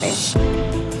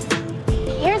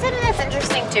Here's something that's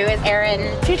interesting too is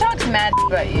Erin, she talks mad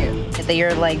about you. That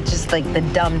you're like just like the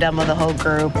dumb of the whole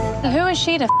group. Who is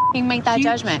she to make that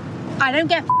judgment? I don't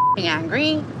get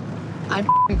angry. I'm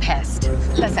pissed.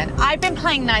 Listen, I've been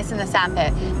playing nice in the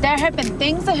sandpit. There have been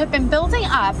things that have been building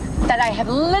up that I have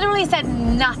literally said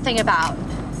nothing about.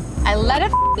 I let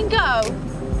it go.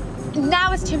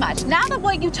 Now it's too much. Now that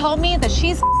what you told me that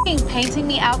she's painting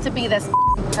me out to be this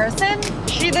person,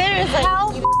 She literally is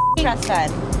like, you trust fed.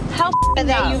 how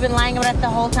That you've been lying about it the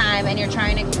whole time and you're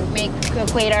trying to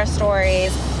equate our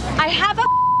stories. I have a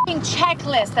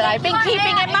checklist that I've been keeping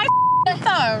in my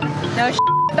phone. No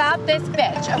About this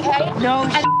bitch, okay? No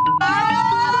and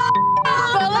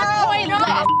bullet point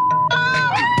list.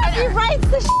 He writes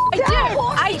the down.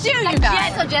 I do, you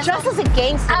guys. Just as a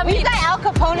gangster. We've got Al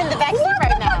Capone in the backseat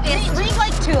right now. Read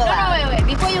like two aloud. Wait.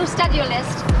 Before you start your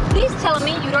list, please tell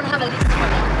me you don't have a list for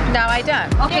me. No, I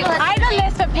don't. Okay, I have a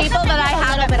list of people that I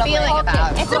have a feeling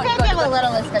about. It's okay if you have a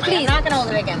little list of me. I'm not going to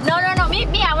hold it against you. No.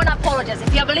 Me, I want to apologize.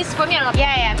 If you have a list for me, I'll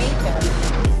Yeah, me too.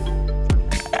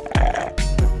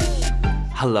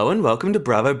 Hello and welcome to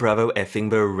Bravo effing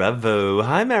Bravo.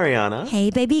 Hi, Mariana.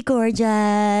 Hey, baby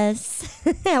gorgeous.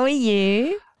 How are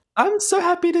you? I'm so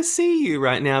happy to see you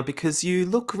right now because you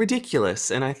look ridiculous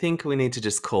and I think we need to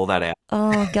just call that out.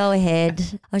 Oh, go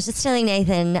ahead. I was just telling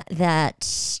Nathan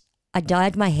that I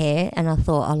dyed my hair and I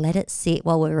thought I'll let it sit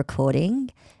while we're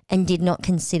recording and did not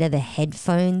consider the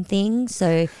headphone thing.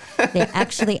 So they're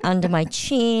actually under my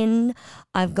chin.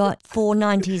 I've got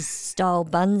 490s style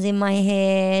buns in my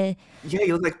hair. Yeah,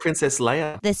 you look like Princess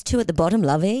Leia. There's two at the bottom,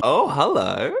 lovey. Oh,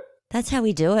 hello. That's how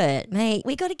we do it. Mate,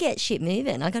 we got to get shit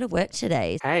moving. I got to work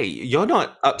today. Hey, you're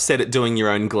not upset at doing your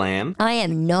own glam. I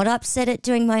am not upset at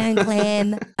doing my own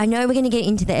glam. I know we're going to get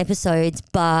into the episodes,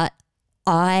 but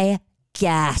I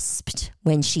gasped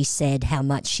when she said how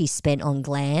much she spent on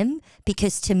glam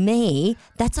because to me,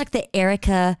 that's like the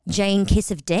Erica Jane kiss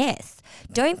of death.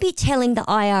 Don't be telling the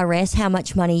IRS how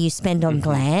much money you spend on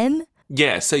glam.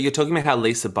 Yeah, so you're talking about how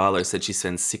Lisa Barlow said she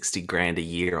spends $60,000 a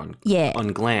year on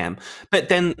glam. But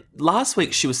then last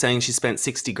week she was saying she spent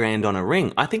 $60,000 on a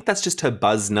ring. I think that's just her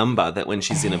buzz number that when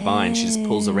she's in a bind, she just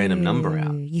pulls a random number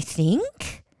out. You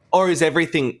think? Or is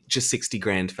everything just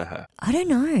 $60,000 for her? I don't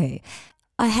know.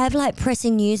 I have like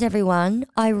pressing news, everyone.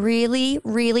 I really,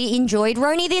 really enjoyed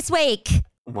RHONY this week.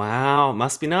 Wow,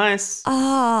 must be nice.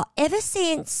 Ever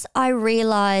since I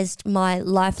realised my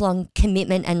lifelong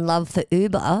commitment and love for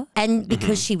Uber, and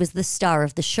because she was the star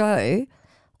of the show,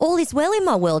 all is well in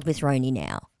my world with RHONY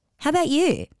now. How about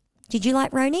you? Did you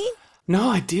like RHONY? No,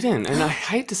 I didn't. And I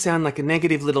hate to sound like a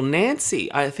negative little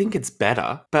Nancy. I think it's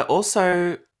better. But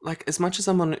also, like, as much as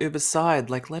I'm on Uber's side,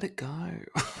 like, let it go.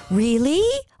 Really?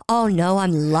 Oh, no,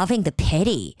 I'm loving the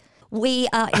petty. We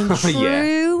are in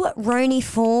true RHONY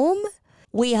form.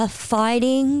 We are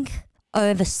fighting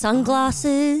over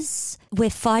sunglasses. We're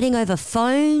fighting over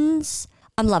phones.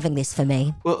 I'm loving this for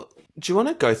me. Well, do you want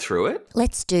to go through it?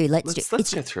 Let's go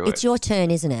through it. It's your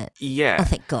turn, isn't it? Yeah. Oh,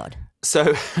 thank God.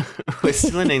 So we're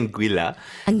still in Anguilla.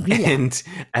 And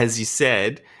as you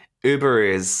said, Uber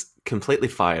is completely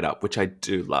fired up, which I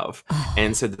do love.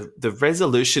 And so the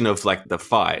resolution of like the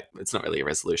fight, it's not really a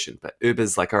resolution, but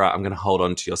Uber's like, all right, I'm going to hold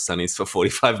on to your sunnies for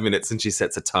 45 minutes. And she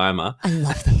sets a timer. I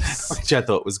love this. Which I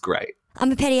thought was great.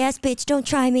 I'm a petty ass bitch, don't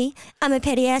try me. I'm a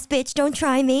petty ass bitch, don't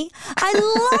try me.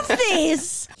 I love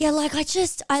this. Yeah, like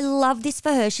I love this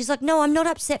for her. She's like, no, I'm not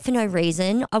upset for no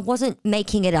reason. I wasn't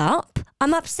making it up.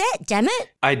 I'm upset, damn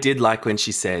it. I did like when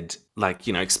she said, like,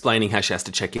 you know, explaining how she has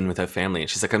to check in with her family. And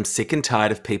she's like, I'm sick and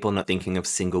tired of people not thinking of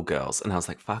single girls. And I was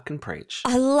like, fucking preach.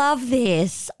 I love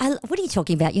this. What are you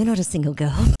talking about? You're not a single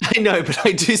girl. I know, but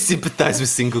I do sympathise with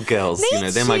single girls.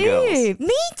 They're my girls.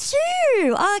 Me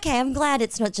too. Okay, I'm glad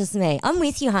it's not just me. I'm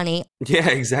with you, honey. Yeah,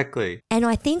 exactly. And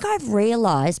I think I've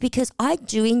realised, because I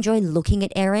do enjoy looking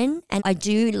at Erin and I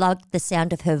do love the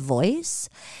sound of her voice.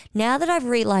 Now that I've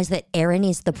realised that Erin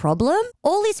is the problem,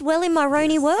 all is well in my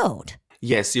RHONY world.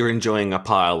 Yes, you're enjoying a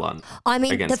pile on. I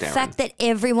mean, the fact that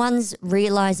everyone's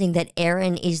realising that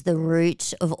Erin is the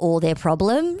root of all their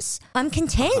problems, I'm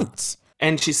content.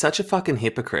 And she's such a fucking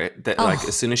hypocrite that, like,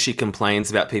 as soon as she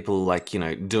complains about people, like, you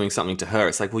know, doing something to her,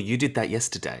 it's like, well, you did that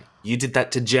yesterday. You did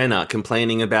that to Jenna,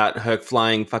 complaining about her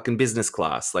flying fucking business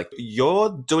class. Like, you're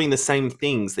doing the same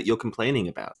things that you're complaining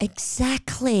about.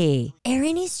 Exactly.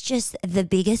 Erin is just the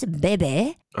biggest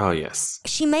bebe. Oh, yes.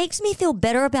 She makes me feel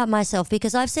better about myself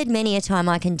because I've said many a time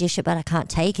I can dish it, but I can't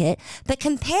take it. But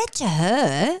compared to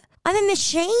her, I'm a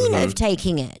machine of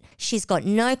taking it. She's got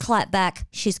no clap back.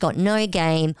 She's got no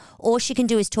game. All she can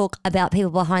do is talk about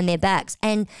people behind their backs.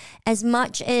 And as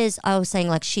much as I was saying,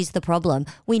 like, she's the problem,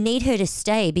 we need her to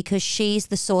stay because she's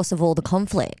the source of all the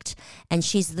conflict and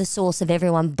she's the source of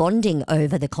everyone bonding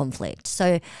over the conflict.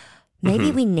 So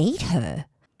maybe we need her.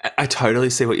 I totally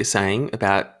see what you're saying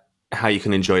about how you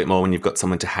can enjoy it more when you've got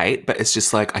someone to hate, but it's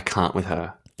just like I can't with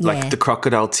her. Like the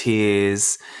crocodile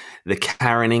tears, the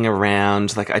Karening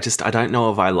around. Like I don't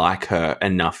know if I like her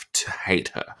enough to hate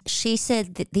her. She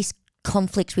said that this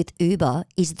conflict with Uber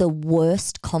is the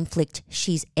worst conflict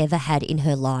she's ever had in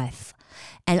her life.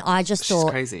 And I just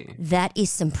thought, crazy. That is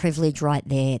some privilege right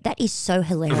there. That is so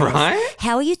hilarious. Right?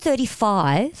 How are you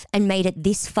 35 and made it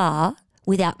this far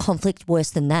without conflict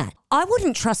worse than that? I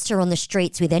wouldn't trust her on the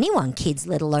streets with anyone, kids,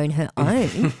 let alone her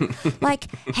own. Like,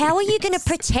 how are you going to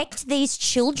protect these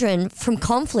children from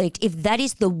conflict if that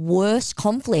is the worst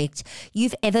conflict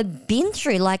you've ever been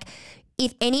through? Like,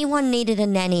 if anyone needed a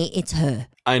nanny, it's her.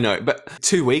 I know, but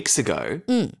 2 weeks ago,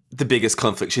 the biggest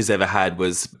conflict she's ever had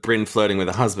was Bryn flirting with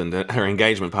her husband at her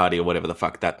engagement party or whatever the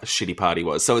fuck that shitty party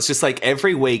was. So it's just like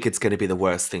every week it's going to be the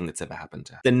worst thing that's ever happened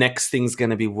to her. The next thing's going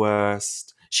to be worse.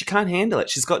 She can't handle it.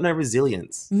 She's got no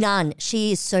resilience. None.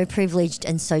 She is so privileged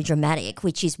and so dramatic,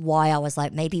 which is why I was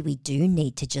like, maybe we do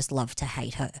need to just love to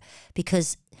hate her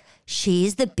because she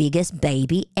is the biggest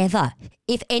baby ever.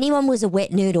 If anyone was a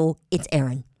wet noodle, it's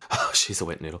Erin. Oh, she's a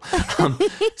wet noodle.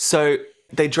 So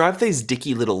they drive these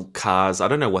dicky little cars. I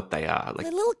don't know what they are. Like,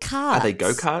 the little carts. Are they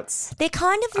go-karts? They're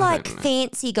kind of like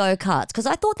fancy go-karts because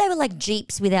I thought they were like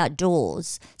Jeeps without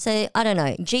doors. So I don't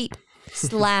know, Jeep /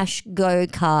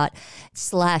 go-kart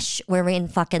 / we're in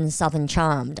fucking Southern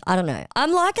Charmed. I don't know.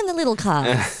 I'm liking the little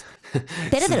cars.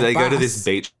 Better than a They bus. go to this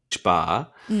beach bar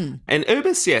and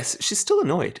Uber's, yes, she's still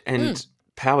annoyed and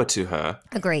power to her.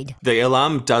 Agreed. The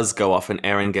alarm does go off and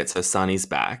Erin gets her sunnies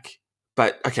back.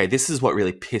 But, okay, this is what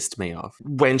really pissed me off.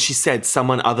 When she said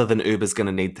someone other than Uber's going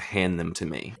to need to hand them to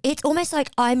me. It's almost like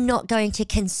I'm not going to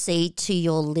concede to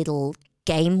your little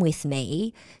game with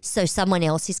me, so someone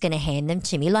else is going to hand them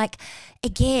to me. Like,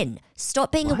 again,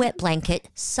 stop being a wet blanket,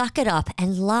 suck it up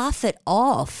and laugh it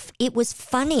off. It was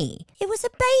funny. It was a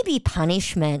baby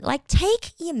punishment. Like,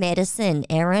 take your medicine,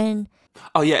 Erin.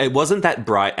 Oh, yeah, it wasn't that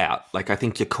bright out. Like, I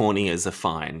think your corneas are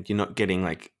fine. You're not getting,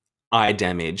 like, eye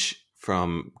damage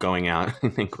from going out.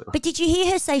 But did you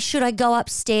hear her say, should I go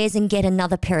upstairs and get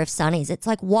another pair of sunnies? It's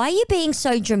like, why are you being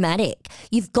so dramatic?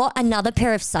 You've got another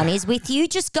pair of sunnies with you.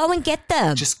 Just go and get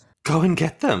them. Just go and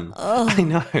get them. Oh. I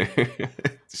know.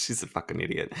 She's a fucking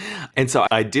idiot. And so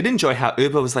I did enjoy how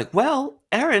Uber was like, well,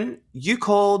 Erin, you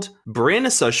called Bryn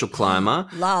a social climber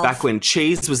back when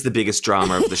cheese was the biggest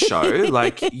drama of the show.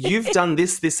 Like, you've done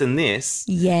this, this, and this.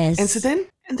 Yes.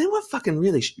 And then what fucking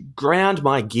really ground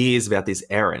my gears about this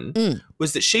Erin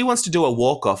was that she wants to do a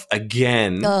walk-off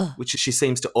again, which she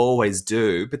seems to always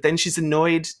do, but then she's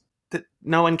annoyed that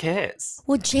no one cares.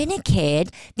 Well, Jenna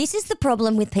cared. This is the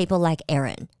problem with people like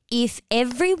Erin. If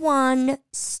everyone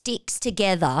sticks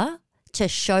together to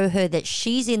show her that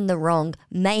she's in the wrong,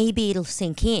 maybe it'll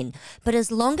sink in. But as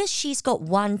long as she's got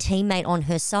one teammate on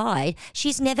her side,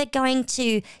 she's never going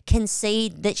to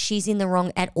concede that she's in the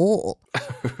wrong at all.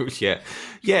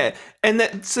 Yeah.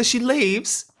 And so she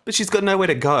leaves, but she's got nowhere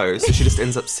to go. So she just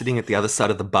ends up sitting at the other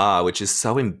side of the bar, which is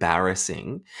so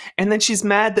embarrassing. And then she's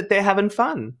mad that they're having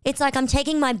fun. It's like I'm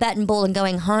taking my bat and ball and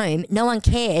going home. No one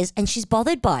cares. And she's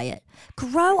bothered by it.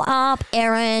 Grow up,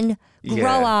 Erin.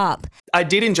 Grow up. I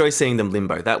did enjoy seeing them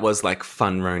limbo. That was like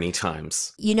fun RHONY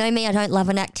times. You know me, I don't love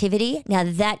an activity. Now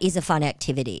that is a fun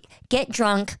activity. Get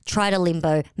drunk, try to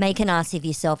limbo, make an ass of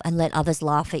yourself and let others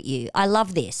laugh at you. I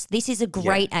love this. This is a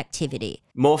great activity.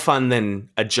 More fun than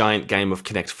a giant game of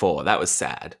Connect 4. That was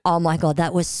sad. Oh my God,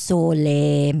 that was so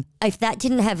lame. If that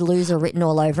didn't have loser written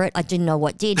all over it, I didn't know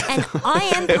what did. And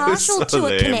I am partial to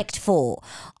a Connect 4.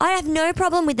 I have no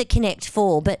problem with the Connect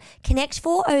 4, but Connect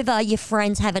 4 over your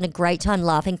friends having a great time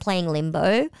laughing, playing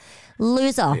limbo.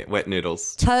 Loser. Yeah, wet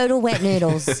noodles. Total wet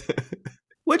noodles.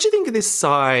 What'd you think of this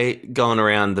Sai going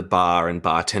around the bar and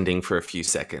bartending for a few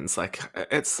seconds? Like,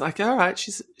 it's like, all right,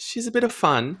 she's a bit of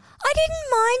fun. I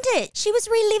didn't mind it. She was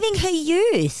reliving her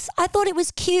youth. I thought it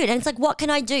was cute. And it's like, what can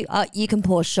I do? Oh, you can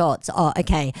pour shots. Oh,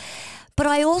 okay. But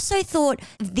I also thought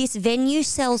this venue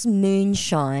sells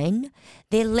moonshine.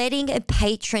 They're letting a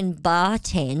patron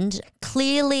bartend.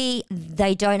 Clearly,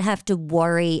 they don't have to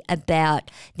worry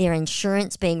about their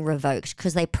insurance being revoked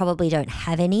because they probably don't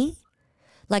have any.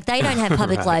 Like, they don't have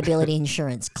public liability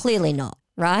insurance. Clearly not,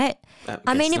 right?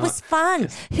 I mean, it was fun.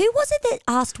 Who was it that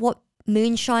asked what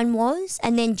moonshine was?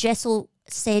 And then Jessel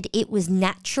said it was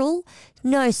natural.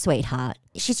 No, sweetheart.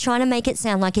 She's trying to make it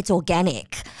sound like it's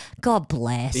organic. God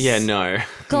bless. Yeah, no.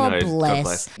 God, No, bless. God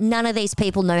bless. None of these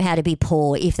people know how to be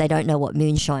poor if they don't know what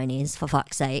moonshine is, for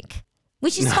fuck's sake.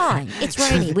 Which is fine. It's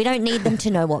RHONY. We don't need them to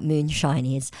know what moonshine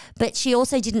is. But she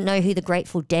also didn't know who the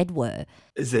Grateful Dead were.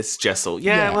 Is this Jessel?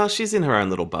 Yeah, well, she's in her own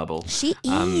little bubble. She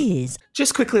is.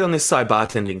 Just quickly on this side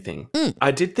bartending thing. I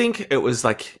did think it was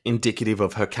like indicative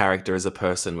of her character as a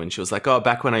person when she was like, oh,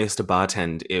 back when I used to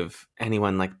bartend, if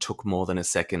anyone like took more than a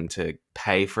second to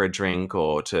pay for a drink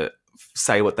or to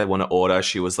say what they want to order,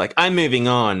 she was like, I'm moving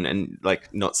on, and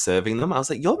like not serving them. I was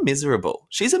like, you're miserable.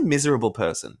 She's a miserable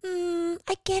person.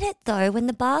 I get it though. When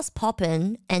the bar's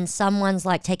popping and someone's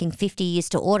like taking 50 years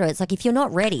to order, it's like if you're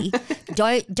not ready,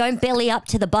 don't belly up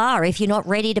to the bar if you're not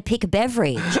ready to pick a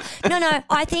beverage. No,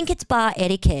 I think it's bar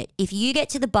etiquette. If you get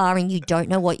to the bar and you don't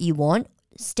know what you want,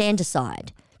 stand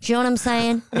aside. Do you know what I'm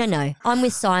saying? No. I'm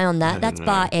with Si on that. That's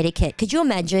bar etiquette. Could you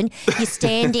imagine you're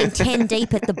standing 10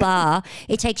 deep at the bar,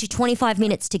 it takes you 25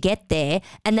 minutes to get there,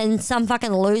 and then some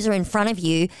fucking loser in front of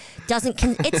you doesn't...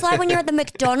 It's like when you're at the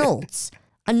McDonald's.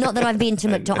 And not that I've been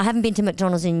to I haven't been to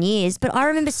McDonald's in years, but I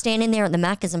remember standing there at the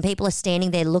Macca's and people are standing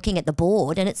there looking at the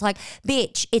board and it's like,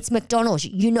 bitch, it's McDonald's.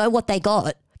 You know what they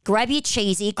got. Grab your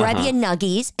cheesy, grab your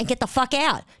nuggies and get the fuck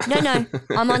out. No,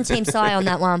 I'm on Team Si on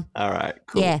that one. All right,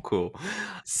 cool.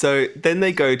 So then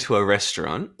they go to a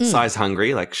restaurant. Si's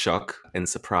hungry, like shock and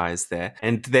surprise there.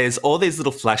 And there's all these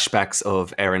little flashbacks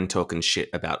of Erin talking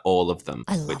shit about all of them.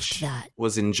 I loved which that.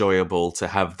 Was enjoyable to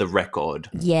have the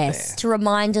record. Yes, there. to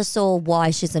remind us all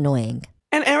why she's annoying.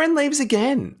 And Erin leaves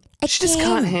again. She just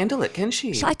can't handle it, can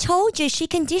she? I told you, she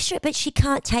can dish it, but she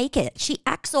can't take it. She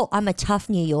acts all, I'm a tough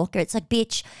New Yorker. It's like,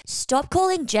 bitch, stop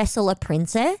calling Jessel a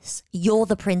princess. You're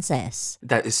the princess.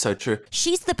 That is so true.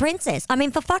 She's the princess. I mean,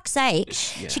 for fuck's sake,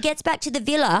 she gets back to the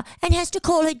villa and has to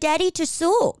call her daddy to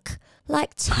sook.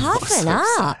 Like, toughen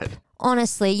up. Sad.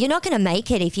 Honestly, you're not going to make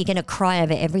it if you're going to cry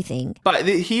over everything. But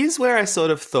here's where I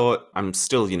sort of thought I'm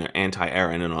still,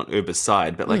 anti-Erin and on Uber's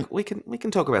side, but like we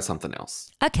can talk about something else.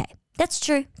 Okay. That's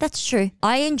true.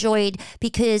 I enjoyed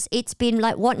because it's been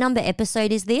like, what number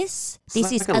episode is this?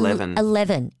 This is 11.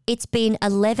 11. It's been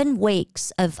 11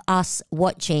 weeks of us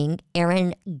watching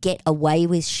Erin get away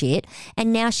with shit,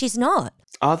 and now she's not.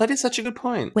 Oh, that is such a good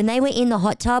point. When they were in the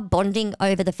hot tub bonding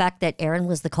over the fact that Erin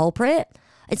was the culprit,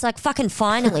 it's like, fucking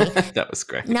finally. That was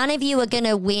great. None of you are going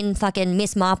to win fucking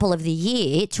Miss Marple of the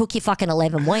Year. It took you fucking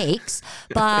 11 weeks,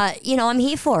 but, I'm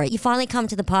here for it. You finally come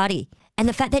to the party. And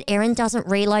the fact that Erin doesn't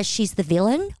realise she's the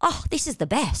villain, this is the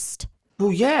best.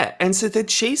 Well, yeah. And so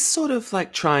that she's sort of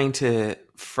like trying to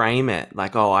frame it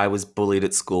like, oh, I was bullied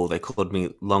at school. They called me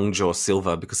Long Jaw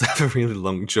Silver because I have a really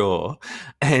long jaw.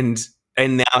 And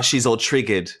now she's all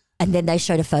triggered. And then they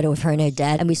showed a photo of her and her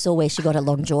dad and we saw where she got her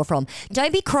long jaw from.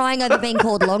 Don't be crying over being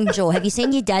called long jaw. Have you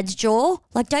seen your dad's jaw?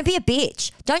 Like, don't be a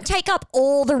bitch. Don't take up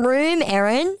all the room,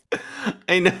 Erin.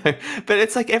 I know. But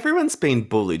it's like everyone's been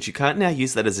bullied. You can't now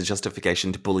use that as a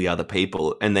justification to bully other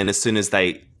people. And then as soon as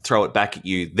they throw it back at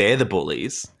you, they're the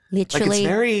bullies. Literally. Like it's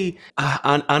very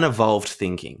unevolved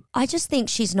thinking. I just think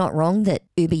she's not wrong that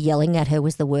Uber yelling at her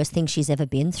was the worst thing she's ever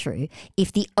been through.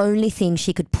 If the only thing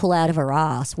she could pull out of her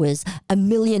ass was a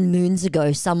million moons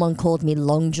ago someone called me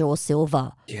Longjaw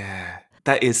Silver. Yeah,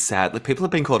 that is sad. Like people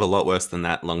have been called a lot worse than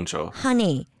that, Longjaw.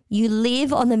 Honey, you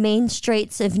live on the mean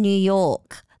streets of New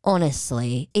York.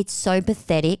 Honestly, it's so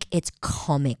pathetic. It's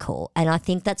comical. And I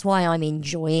think that's why I'm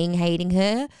enjoying hating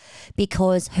her,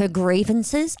 because her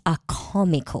grievances are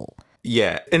comical.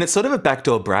 Yeah. And it's sort of a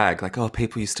backdoor brag. Like, oh,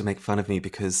 people used to make fun of me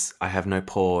because I have no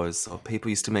pores. Or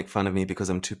people used to make fun of me because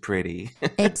I'm too pretty.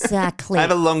 Exactly. I have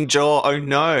a long jaw. Oh,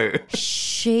 no.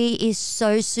 She is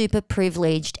so super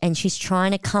privileged and she's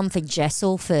trying to come for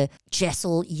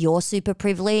Jessel, you're super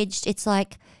privileged. It's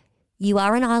like, you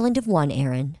are an island of one,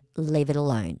 Erin. Leave it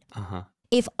alone.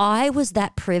 If I was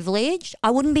that privileged,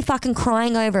 I wouldn't be fucking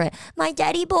crying over it. My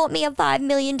daddy bought me a $5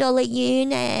 million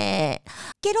unit.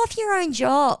 Get off your own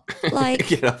jock. Like,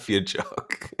 get off your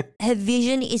jock. Her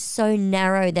vision is so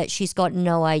narrow that she's got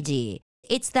no idea.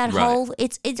 It's that whole,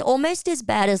 it's almost as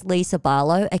bad as Lisa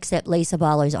Barlow, except Lisa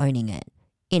Barlow's owning it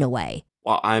in a way.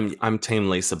 Well, I'm Team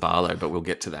Lisa Barlow, but we'll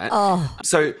get to that. Oh.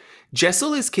 So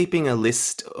Jessel is keeping a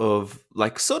list of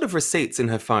like sort of receipts in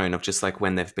her phone of just like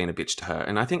when they've been a bitch to her.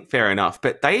 And I think fair enough.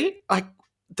 But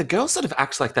the girl sort of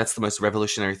acts like that's the most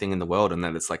revolutionary thing in the world and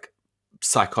that it's like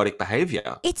psychotic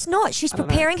behavior. It's not. She's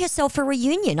preparing herself for a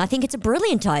reunion. I think it's a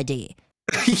brilliant idea.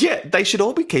 Yeah, they should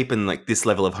all be keeping like this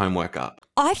level of homework up.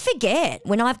 I forget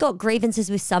when I've got grievances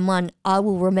with someone, I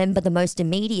will remember the most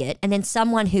immediate, and then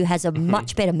someone who has a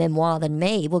much better memoir than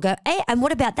me will go, hey, and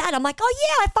what about that? I'm like, oh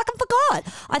yeah, I fucking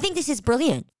forgot. I think this is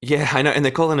brilliant. Yeah, I know. And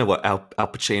they're calling it what, Al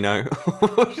Pacino?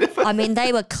 I mean,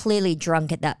 they were clearly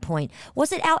drunk at that point.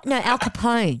 Was it Al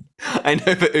Capone? I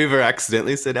know, but Uber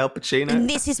accidentally said Al Pacino. And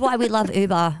this is why we love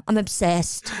Uber. I'm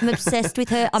obsessed. I'm obsessed with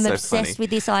her. I'm So obsessed funny. with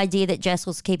this idea that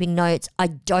Jessel's keeping notes. I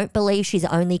don't believe she's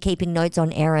only keeping notes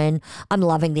on Erin. I'm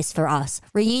loving this for us.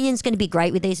 Reunion's going to be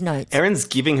great with these notes. Erin's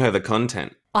giving her the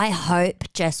content. I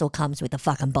hope Jessel comes with a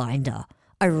fucking binder.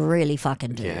 I really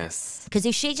fucking do. Yes. Because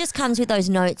if she just comes with those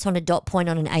notes on a dot point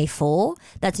on an A4,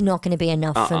 that's not going to be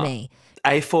enough for me.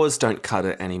 A4s don't cut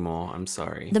it anymore. I'm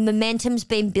sorry. The momentum's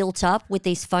been built up with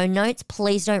these phone notes.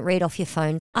 Please don't read off your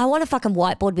phone. I want a fucking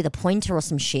whiteboard with a pointer or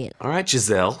some shit. All right,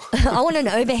 Giselle. I want an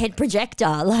overhead projector.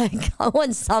 Like, I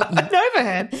want something. An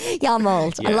overhead. Yeah, I'm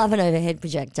old. I Yeah. love an overhead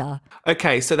projector.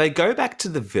 Okay, so they go back to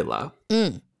the villa.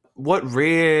 What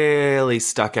really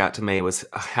stuck out to me was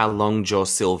how Longjaw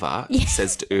Silver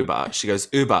says to Uber. She goes,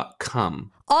 Uber,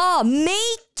 come. Oh, me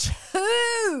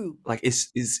too. Like, is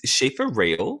she for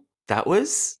real? That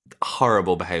was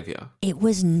horrible behavior. It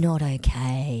was not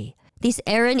okay. This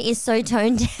Erin is so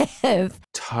tone deaf.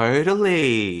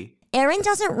 Totally. Erin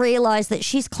doesn't realise that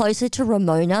she's closer to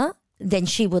Ramona than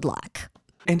she would like.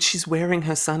 And she's wearing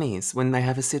her sunnies when they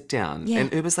have a sit down. Yeah.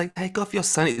 And Uber's like, take off your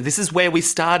sunnies. This is where we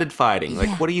started fighting. Like,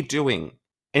 Yeah. what are you doing?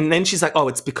 And then she's like, oh,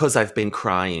 it's because I've been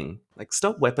crying. Like,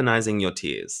 stop weaponizing your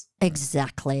tears.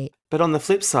 Exactly. But on the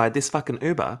flip side, this fucking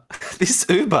Uber, this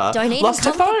Don't even lost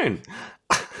her come phone.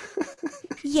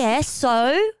 Yeah,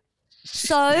 so?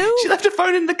 She left her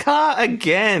phone in the car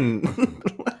again.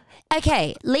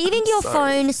 Okay, leaving your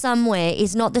phone somewhere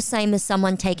is not the same as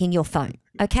someone taking your phone,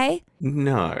 okay?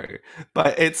 No,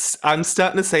 but I'm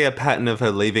starting to see a pattern of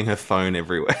her leaving her phone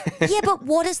everywhere. Yeah, but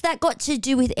what has that got to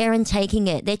do with Erin taking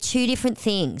it? They're two different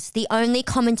things. The only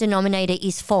common denominator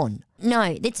is phone.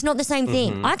 No, it's not the same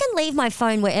thing. I can leave my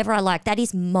phone wherever I like. That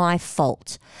is my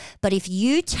fault. But if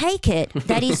you take it,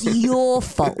 that is your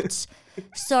fault.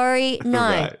 Sorry,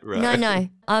 no. Right. No.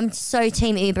 I'm so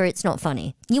team Uber, it's not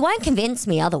funny. You won't convince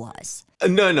me otherwise.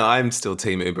 No, I'm still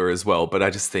Team Uber as well. But I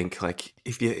just think, like,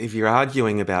 if you're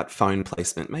arguing about phone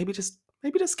placement, maybe just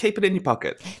keep it in your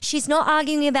pocket. She's not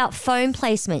arguing about phone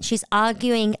placement. She's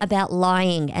arguing about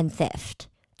lying and theft.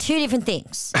 Two different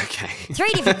things. Okay. Three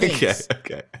different things.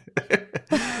 Okay.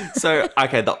 So,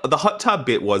 okay, the hot tub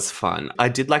bit was fun. I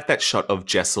did like that shot of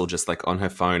Jessel just like on her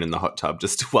phone in the hot tub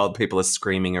just while people are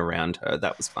screaming around her.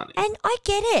 That was funny. And I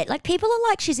get it. Like, people are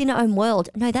like, she's in her own world.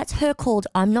 No, that's her called,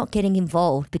 I'm not getting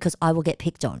involved because I will get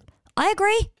picked on. I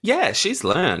agree. Yeah, she's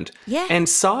learned. Yeah. And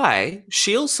Sai,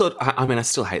 she'll I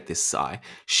still hate this Sai.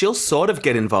 She'll sort of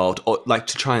get involved or like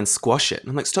to try and squash it. And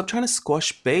I'm like, stop trying to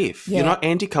squash beef. Yeah. You're not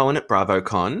Andy Cohen at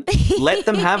BravoCon. Let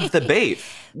them have the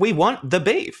beef. We want the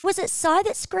beef. Was it Sai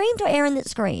that screamed or Erin that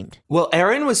screamed? Well,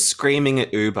 Erin was screaming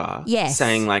at Uber. Yes.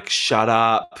 Saying like, shut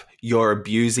up. You're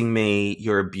abusing me.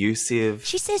 You're abusive.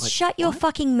 She says, Like, shut your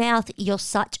fucking mouth. You're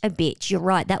such a bitch. You're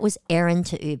right. That was Erin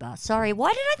to Uber. Sorry.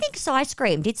 Why did I think Sai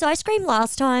screamed? Did Sai scream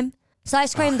last time? Sai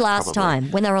screamed last probably.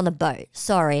 time when they were on the boat.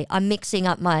 Sorry. I'm mixing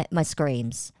up my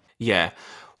screams. Yeah.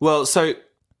 Well, so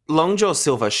Longjaw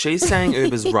Silver, she's saying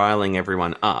Uber's riling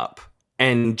everyone up.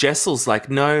 And Jessel's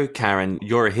like, no, Karen,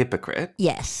 you're a hypocrite.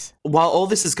 Yes. While all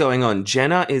this is going on,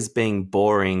 Jenna is being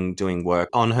boring doing work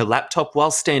on her laptop while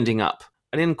standing up.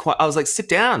 I was like, sit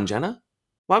down, Jenna.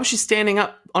 Why was she standing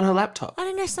up on her laptop? I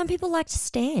don't know. Some people like to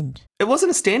stand. It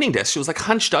wasn't a standing desk. She was like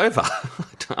hunched over.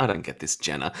 I don't get this,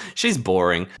 Jenna. She's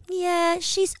boring. Yeah,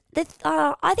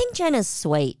 I think Jenna's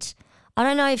sweet. I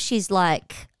don't know if she's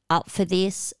like up for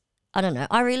this. I don't know.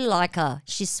 I really like her.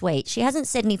 She's sweet. She hasn't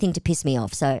said anything to piss me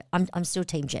off, so I'm still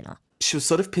Team Jenna. She was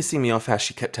sort of pissing me off how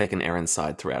she kept taking Erin's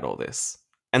side throughout all this.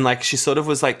 And like she sort of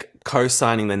was like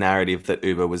co-signing the narrative that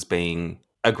Uber was being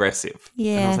aggressive.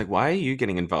 Yeah. And I was like, why are you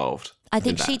getting involved? I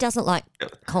think in she that? doesn't like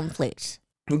conflict.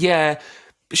 Yeah.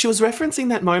 She was referencing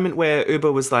that moment where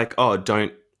Uber was like, oh,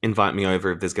 don't invite me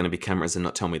over if there's going to be cameras and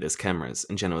not tell me there's cameras.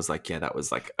 And Jenna was like, yeah, that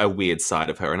was like a weird side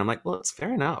of her. And I'm like, well, it's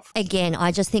fair enough. Again,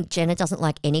 I just think Jenna doesn't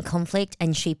like any conflict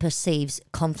and she perceives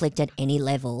conflict at any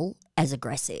level as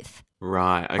aggressive.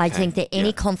 Right. Okay. I think that any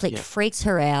Yeah, conflict yeah. freaks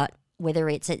her out, whether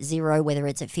it's at 0, whether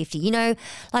it's at 50. You know,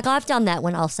 like I've done that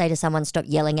when I'll say to someone, stop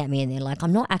yelling at me. And they're like,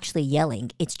 I'm not actually yelling.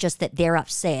 It's just that they're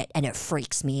upset and it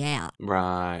freaks me out.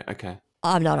 Right. Okay.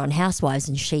 I'm not on Housewives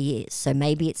and she is. So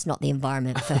maybe it's not the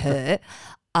environment for her.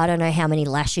 I don't know how many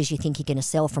lashes you think you're going to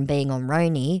sell from being on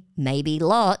RHONY. Maybe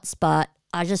lots, but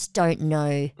I just don't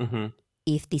know. Mm-hmm.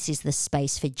 if this is the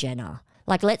space for Jenna.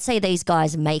 Like, let's say these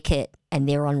guys make it and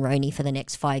they're on RHONY for the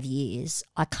next 5 years.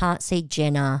 I can't see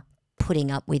Jenna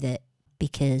putting up with it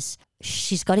because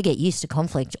she's got to get used to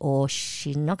conflict or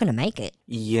she's not going to make it.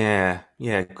 Yeah,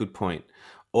 good point.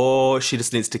 Or she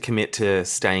just needs to commit to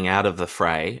staying out of the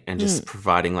fray and just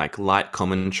providing like light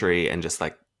commentary and just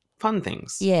like fun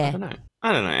things. Yeah.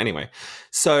 I don't know. Anyway,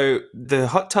 so the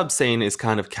hot tub scene is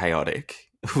kind of chaotic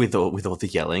with all the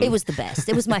yelling. It was the best.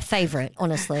 It was my favourite,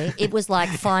 honestly. It was like,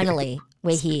 finally,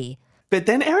 we're here. But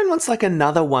then Erin wants like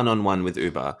another one-on-one with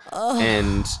Uber.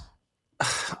 And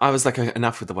I was like,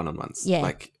 enough with the one-on-ones.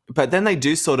 Yeah. But then they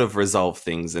do sort of resolve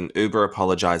things and Uber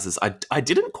apologizes. I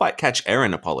didn't quite catch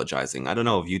Erin apologizing. I don't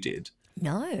know if you did.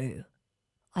 No,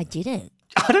 I didn't.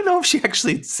 I don't know if she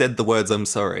actually said the words, I'm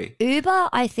sorry. Uber,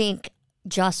 I think,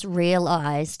 just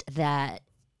realised that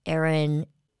Erin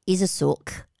is a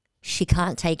sook. She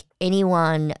can't take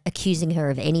anyone accusing her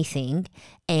of anything,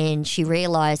 and she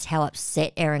realised how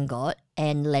upset Erin got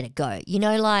and let it go. You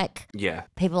know, like,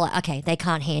 people are like, okay, they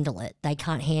can't handle it. They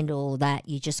can't handle that.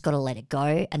 You just got to let it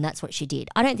go, and that's what she did.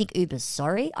 I don't think Uber's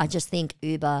sorry. I just think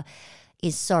Uber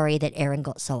is sorry that Erin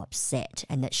got so upset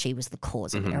and that she was the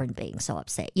cause of Erin being so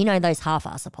upset. You know, those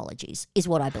half-ass apologies is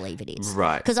what I believe it is.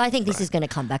 Right. Because I think this is going to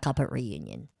come back up at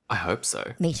reunion. I hope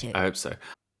so. Me too. I hope so.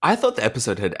 I thought the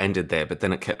episode had ended there, but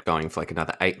then it kept going for like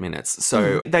another 8 minutes.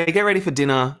 So they get ready for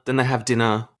dinner, then they have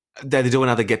dinner. They do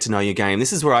another get to know you game.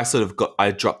 This is where I sort of I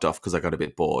dropped off because I got a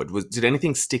bit bored. Did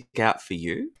anything stick out for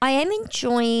you? I am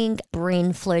enjoying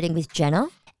Brynn flirting with Jenna.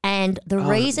 And the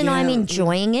reason I'm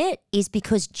enjoying it is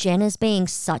because Jenna's being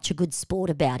such a good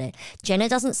sport about it. Jenna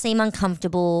doesn't seem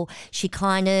uncomfortable. She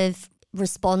kind of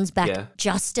responds back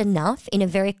just enough in a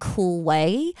very cool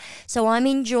way. So I'm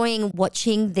enjoying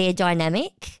watching their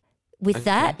dynamic with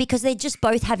that because they're just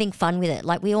both having fun with it.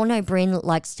 Like, we all know Brynn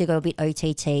likes to go a bit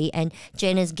OTT and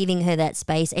Jenna's giving her that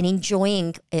space and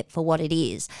enjoying it for what it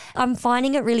is. I'm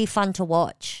finding it really fun to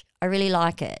watch. I really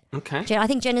like it. Okay. I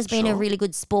think Jenna's been a really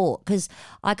good sport because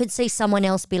I could see someone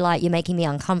else be like, you're making me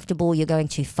uncomfortable, you're going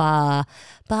too far.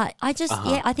 But I just,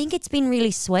 I think it's been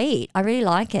really sweet. I really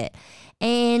like it.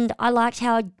 And I liked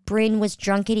how Brynn was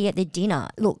drunkety at the dinner.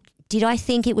 Look, did I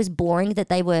think it was boring that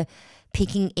they were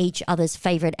picking each other's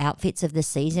favourite outfits of the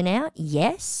season out?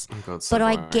 Yes. Oh God, so but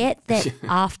I boring. get that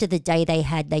after the day they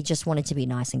had, they just wanted to be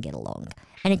nice and get along.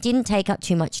 And it didn't take up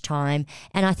too much time.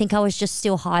 And I think I was just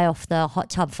still high off the hot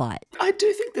tub fight. I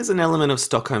do think there's an element of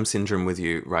Stockholm syndrome with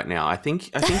you right now. I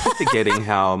think you're forgetting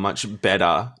how much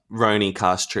better RHONY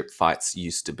cast trip fights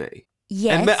used to be.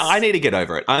 Yes. But I need to get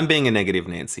over it. I'm being a negative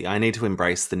Nancy. I need to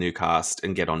embrace the new cast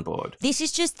and get on board. This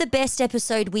is just the best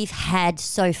episode we've had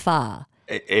so far.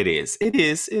 It is.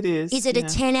 Is it a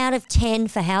 10 out of 10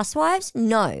 for Housewives?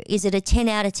 No. Is it a 10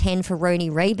 out of 10 for RHONY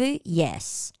Reboot?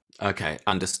 Yes. Okay,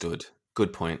 understood.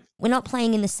 Good point. We're not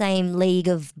playing in the same league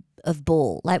of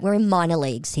ball. Like, we're in minor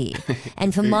leagues here.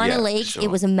 And for minor leagues, it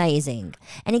was amazing.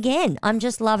 And again, I'm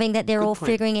just loving that they're all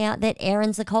figuring out that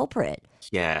Erin's the culprit.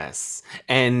 Yes.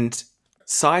 And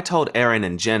Sai told Erin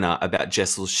and Jenna about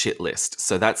Jessel's shit list.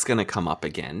 So that's going to come up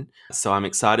again. So I'm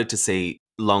excited to see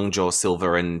Longjaw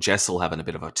Silver and Jessel having a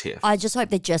bit of a tiff. I just hope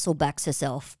that Jessel backs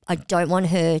herself. I don't want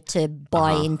her to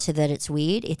buy into that it's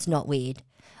weird. It's not weird.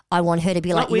 I want her to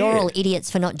be like, you're all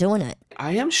idiots for not doing it.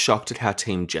 I am shocked at how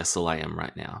Team Jessel I am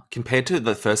right now. Compared to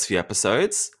the first few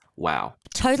episodes, wow.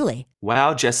 Totally.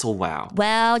 Wow, Jessel, wow.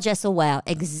 Wow, Jessel, wow.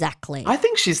 Exactly. I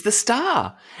think she's the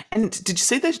star. And did you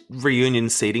see the reunion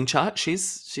seating chart?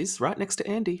 She's right next to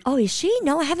Andy. Oh, is she?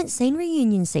 No, I haven't seen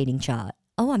reunion seating chart.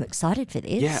 Oh, I'm excited for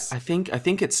this. Yeah, I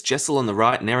think it's Jessel on the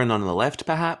right and Erin on the left,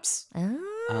 perhaps.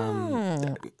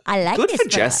 Oh, I like good this. Good for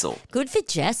Jessel. Good for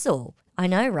Jessel. I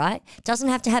know, right? Doesn't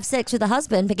have to have sex with a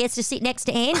husband, but gets to sit next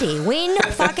to Andy. Win,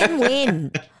 fucking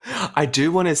win. I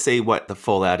do want to see what the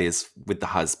fallout is with the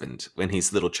husband when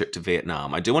his little trip to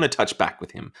Vietnam. I do want to touch back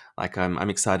with him. Like, I'm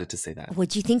excited to see that. Well,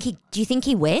 do you think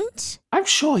he went? I'm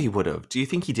sure he would have. Do you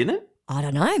think he didn't? I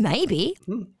don't know, maybe.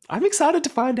 I'm excited to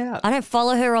find out. I don't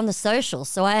follow her on the socials,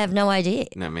 so I have no idea.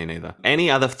 No, me neither.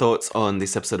 Any other thoughts on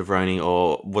this episode of RHONY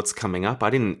or what's coming up? I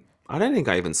don't think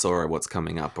I even saw what's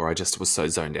coming up, or I just was so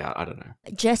zoned out. I don't know.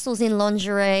 Jessel's in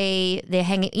lingerie. They're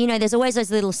hanging. You know, there's always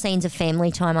those little scenes of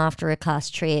family time after a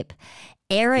cast trip.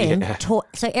 Erin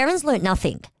so Erin's learnt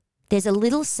nothing. There's a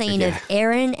little scene of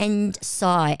Erin and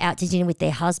Sai out to dinner with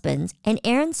their husbands, and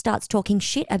Erin starts talking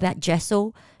shit about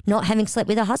Jessel not having slept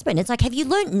with her husband. It's like, have you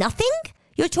learnt nothing?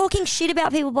 You're talking shit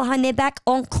about people behind their back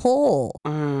on call.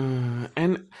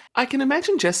 And I can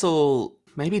imagine Jessel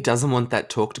maybe doesn't want that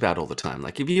talked about all the time.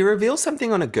 Like, if you reveal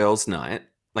something on a girls' night,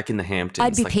 like in the Hamptons.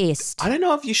 I'd be like, pissed. I don't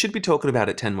know if you should be talking about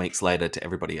it 10 weeks later to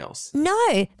everybody else.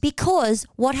 No, because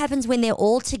what happens when they're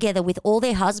all together with all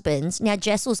their husbands? Now,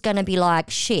 Jessel's going to be like,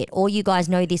 shit, all you guys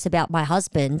know this about my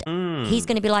husband. He's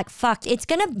going to be like, fuck, it's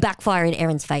going to backfire in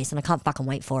Erin's face and I can't fucking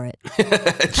wait for it.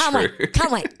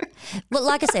 Can't wait. Well,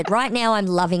 like I said, right now I'm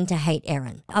loving to hate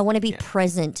Erin. I want to be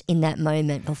present in that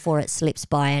moment before it slips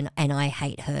by and I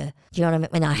hate her. Do you know what I mean?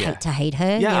 When I hate to hate her.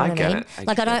 Yeah, you know I what get I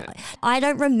mean? it. I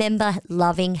don't remember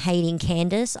hating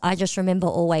Candace. I just remember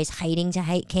always hating to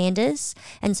hate Candace.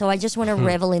 And so I just want to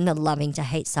revel in the loving to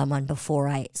hate someone before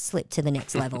I slip to the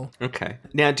next level. Okay.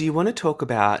 Now, do you want to talk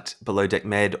about Below Deck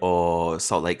Med or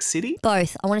Salt Lake City?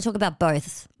 Both. I want to talk about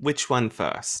both. Which one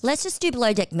first? Let's just do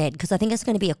Below Deck Med because I think it's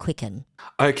going to be a quicken.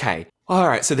 Okay. All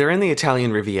right. So they're in the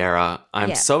Italian Riviera.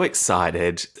 I'm so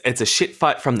excited. It's a shit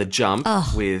fight from the jump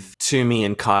with Toomey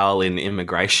and Kyle in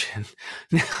immigration.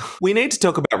 Now, we need to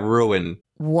talk about Ruin.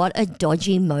 What a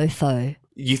dodgy mofo.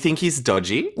 You think he's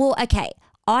dodgy? Well, okay.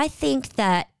 I think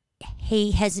that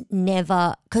he has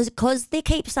never, because they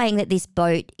keep saying that this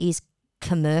boat is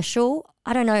commercial.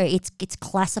 I don't know. It's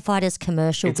classified as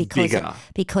commercial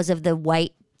because of the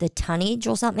weight, the tonnage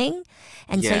or something.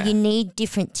 And so you need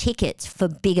different tickets for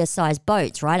bigger size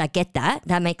boats, right? I get that.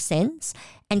 That makes sense.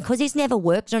 And because he's never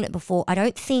worked on it before, I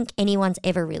don't think anyone's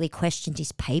ever really questioned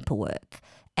his paperwork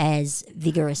as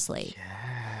vigorously.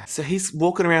 So he's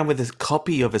walking around with a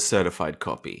copy of a certified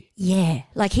copy. Yeah.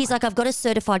 Like he's like, I've got a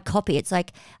certified copy. It's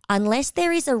like, unless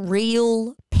there is a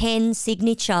real pen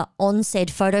signature on said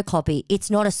photocopy, it's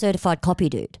not a certified copy,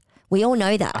 dude. We all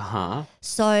know that.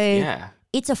 So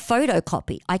it's a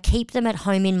photocopy. I keep them at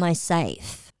home in my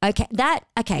safe. Okay,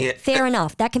 fair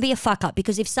enough. That can be a fuck up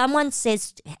because if someone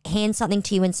hands something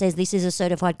to you and says this is a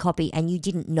certified copy and you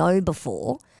didn't know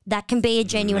before, that can be a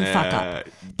genuine fuck up.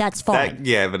 That's fine.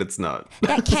 But it's not.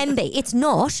 That can be. It's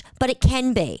not, but it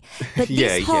can be. But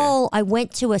this whole, I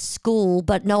went to a school,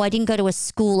 but no, I didn't go to a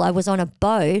school. I was on a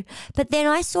boat. But then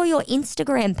I saw your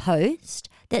Instagram post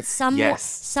that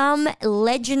some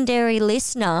legendary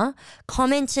listener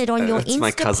commented on your Insta post.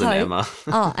 My cousin Emma.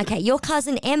 Oh, okay. Your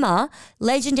cousin Emma,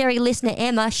 legendary listener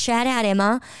Emma, shout out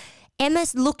Emma.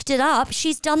 Emma's looked it up.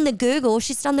 She's done the Google.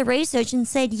 She's done the research and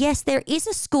said, yes, there is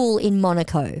a school in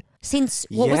Monaco since,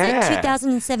 what was it,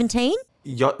 2017?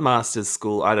 Yachtmasters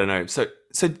School. I don't know. So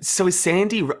is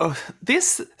Sandy,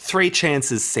 this 3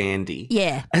 chances Sandy.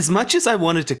 Yeah. As much as I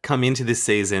wanted to come into this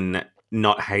season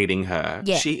not hating her,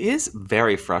 she is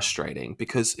very frustrating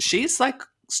because she's like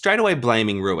straight away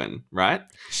blaming Ruin, right?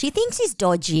 She thinks he's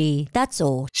dodgy. That's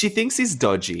all. She thinks he's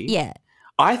dodgy. Yeah.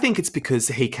 I think it's because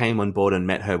he came on board and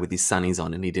met her with his sunnies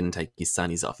on and he didn't take his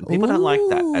sunnies off. And people don't like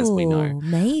that, as we know.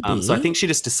 Maybe. So I think she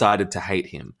just decided to hate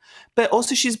him. But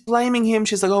also she's blaming him.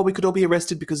 She's like, oh, we could all be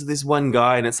arrested because of this one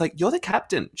guy. And it's like, you're the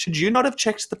captain. Should you not have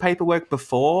checked the paperwork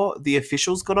before the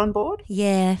officials got on board?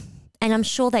 Yeah. And I'm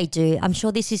sure they do. I'm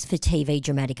sure this is for TV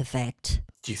dramatic effect.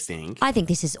 Do you think? I think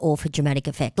this is all for dramatic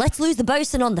effect. Let's lose the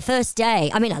bosun on the first day.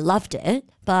 I mean, I loved it,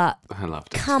 but I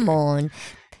loved it come on.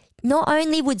 Not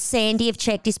only would Sandy have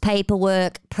checked his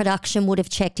paperwork, production would have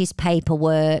checked his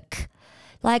paperwork.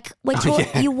 Like,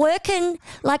 you're working,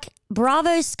 like,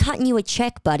 Bravo's cutting you a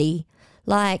check, buddy.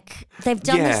 Like, they've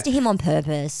done this to him on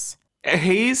purpose.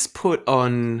 He's put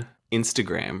on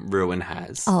Instagram, Ruin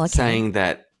has, saying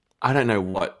that, I don't know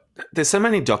what, there's so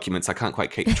many documents I can't quite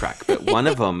keep track, but one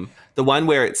of them, the one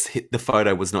where the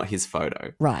photo was not his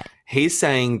photo. Right. He's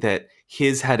saying that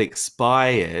his had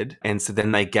expired, and so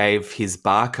then they gave his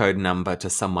barcode number to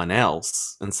someone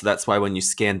else. And so that's why when you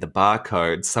scan the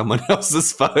barcode, someone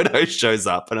else's photo shows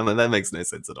up. And I'm like, that makes no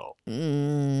sense at all.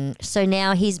 So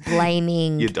now he's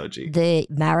blaming You're dodgy. The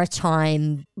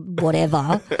maritime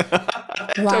whatever.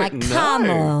 Like, come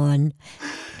on.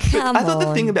 I thought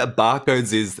the thing about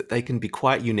barcodes is that they can be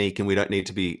quite unique and we don't need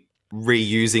to be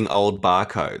reusing old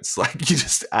barcodes. Like, you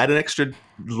just add an extra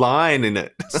line in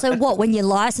it. So what, when your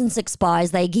license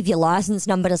expires, they give your license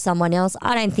number to someone else?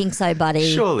 I don't think so,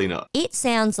 buddy. Surely not. It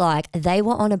sounds like they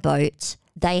were on a boat.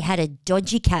 They had a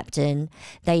dodgy captain.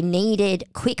 They needed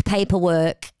quick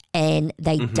paperwork and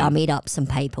they dummied up some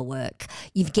paperwork.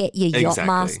 You get your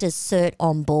Yachtmaster's cert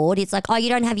on board. It's like, oh, you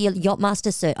don't have your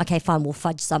Yachtmaster's cert. Okay, fine, we'll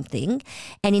fudge something.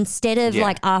 And instead of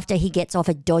like after he gets off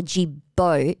a dodgy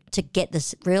boat to get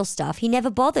the real stuff, he never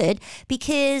bothered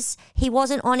because he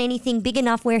wasn't on anything big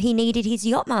enough where he needed his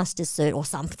Yachtmaster's cert or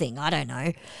something. I don't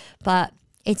know. But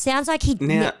it sounds like he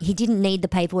didn't need the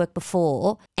paperwork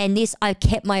before. And I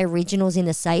kept my originals in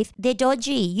the safe. They're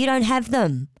dodgy. You don't have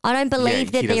them. I don't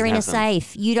believe that they're in a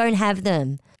safe. You don't have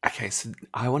them. Okay, so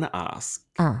I want to ask.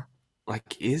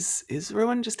 Like, is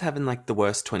Rowan just having like the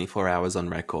worst 24 hours on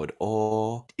record,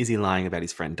 or is he lying about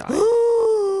his friend dying?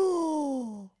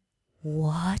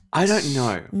 What? I don't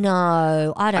know.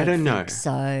 No, I don't know. think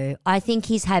so. I think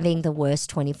he's having the worst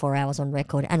 24 hours on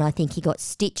record, and I think he got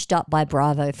stitched up by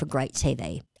Bravo for great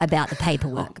TV about the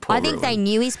paperwork. Poor I think they Rowan.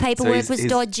 knew his paperwork was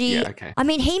dodgy. Yeah, okay. I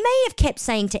mean, he may have kept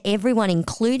saying to everyone,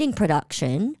 including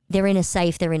production, they're in a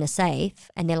safe,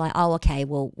 and they're like, oh, okay,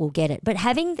 we'll get it. But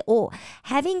having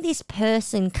this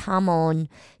person come on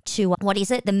to, what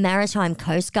is it, the Maritime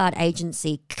Coast Guard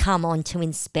Agency come on to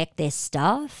inspect their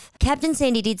stuff. Captain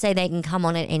Sandy did say they can come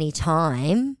on at any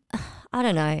time. I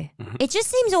don't know. Mm-hmm. It just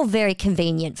seems all very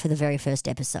convenient for the very first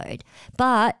episode.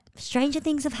 But stranger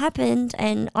things have happened,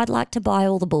 and I'd like to buy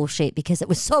all the bullshit because it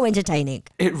was so entertaining.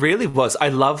 It really was. I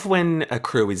love when a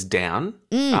crew is down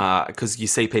because you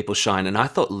see people shine. And I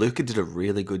thought Luca did a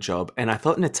really good job. And I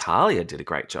thought Natalia did a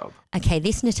great job. Okay,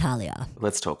 this Natalia.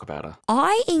 Let's talk about her.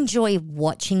 I enjoy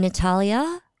watching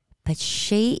Natalia, but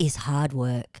she is hard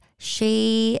work.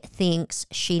 She thinks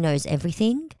she knows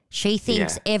everything. She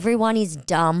thinks everyone is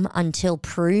dumb until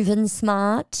proven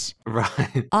smart.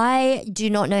 Right. I do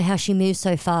not know how she moves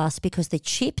so fast because the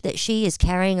chip that she is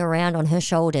carrying around on her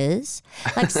shoulders,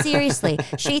 like seriously,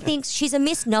 she thinks she's a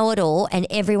Miss Know-It-All and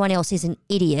everyone else is an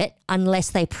idiot unless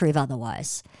they prove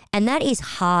otherwise. And that is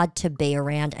hard to be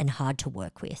around and hard to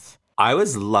work with. I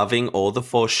was loving all the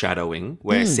foreshadowing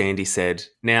where Sandy said,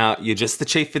 now you're just the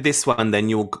chief for this one, then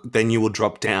you will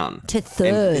drop down. To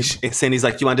third. And Sandy's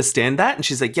like, you understand that? And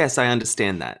she's like, yes, I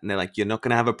understand that. And they're like, you're not going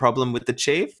to have a problem with the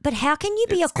chief? But how can you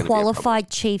be a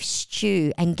qualified chief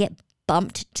stew and get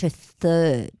bumped to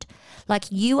third? Like,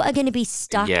 you are going to be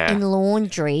stuck in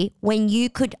laundry when you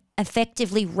could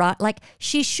effectively run. Like,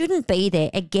 she shouldn't be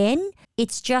there. Again,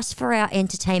 it's just for our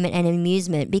entertainment and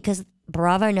amusement because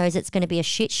Bravo knows it's going to be a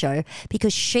shit show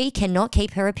because she cannot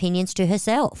keep her opinions to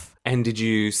herself. And did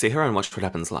you see her on Watch What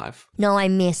Happens Live? No, I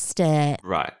missed it.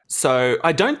 Right. So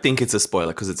I don't think it's a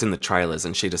spoiler because it's in the trailers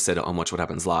and she just said it on Watch What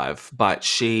Happens Live. But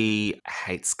she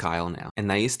hates Kyle now. And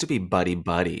they used to be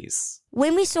buddies.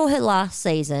 When we saw her last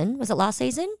season, was it last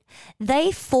season?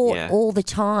 They fought all the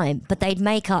time, but they'd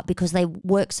make up because they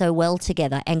worked so well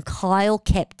together. And Kyle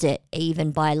kept it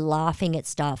even by laughing at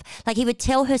stuff. Like he would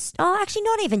tell her, actually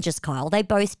not even just Kyle, they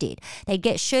both did. They'd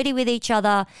get shirty with each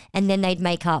other and then they'd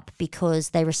make up because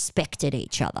they respected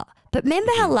each other. But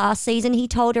remember how last season he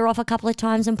told her off a couple of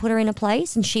times and put her in a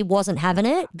place and she wasn't having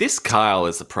it? This Kyle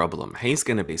is a problem. He's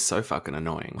going to be so fucking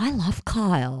annoying. I love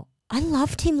Kyle. I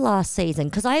loved him last season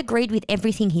because I agreed with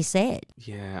everything he said.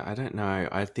 Yeah, I don't know.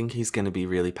 I think he's going to be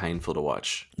really painful to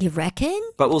watch. You reckon?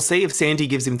 But we'll see if Sandy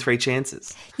gives him 3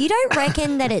 chances. You don't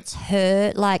reckon that it's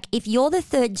her? Like, if you're the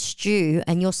third stew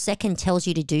and your second tells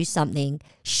you to do something,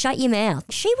 shut your mouth.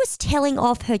 She was telling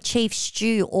off her chief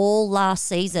stew all last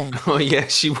season. Oh, yeah,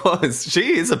 she was.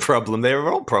 She is a problem.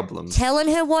 They're all problems. Telling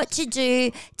her what to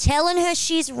do, telling her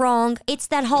she's wrong. It's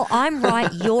that whole I'm right,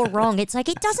 you're wrong. It's like,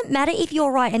 it doesn't matter if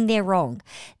you're right and they're wrong.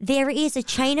 There is a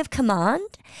chain of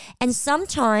command, and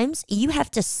sometimes you have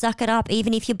to suck it up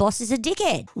even if your boss is a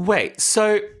dickhead. Wait,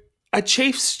 so a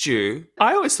chief stew,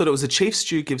 I always thought it was a chief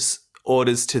stew gives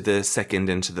orders to the second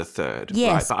and to the third.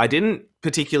 Yes. Right? But I didn't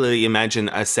particularly imagine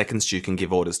a second stew can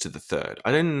give orders to the third.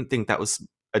 I didn't think that was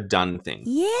a done thing.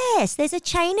 Yes, there's a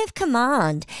chain of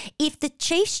command. If the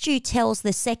chief stew tells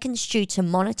the second stew to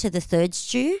monitor the third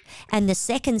stew and the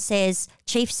second says,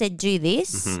 chief said do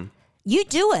this, you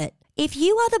do it. If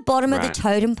you are the bottom of the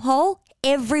totem pole,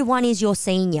 everyone is your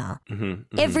senior.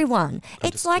 Everyone.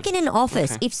 It's like in an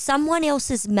office. If someone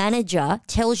else's manager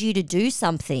tells you to do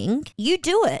something, you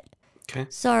do it. Okay.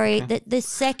 Sorry, the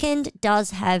second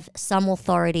does have some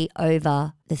authority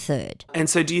over the third. And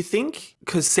so do you think,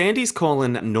 because Sandy's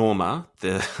calling Norma,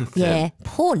 the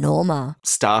poor Norma.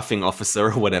 staffing officer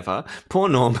or whatever, poor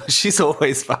Norma, she's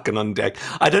always fucking on deck.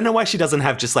 I don't know why she doesn't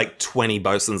have just like 20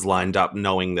 bosuns lined up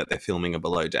knowing that they're filming a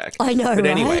below deck. I know, But right?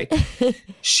 anyway,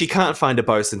 she can't find a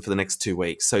bosun for the next 2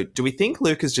 weeks. So do we think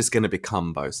Luke is just going to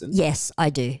become bosun? Yes, I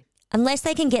do. Unless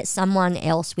they can get someone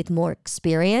else with more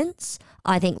experience,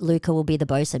 I think Luca will be the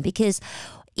bosun. Because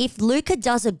if Luca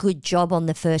does a good job on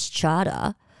the first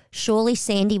charter, surely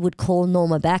Sandy would call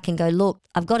Norma back and go, look,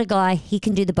 I've got a guy, he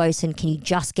can do the bosun. Can you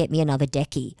just get me another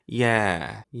decky?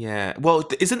 Yeah. Well,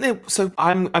 isn't there... So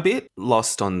I'm a bit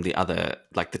lost on the other,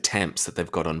 like the temps that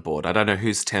they've got on board. I don't know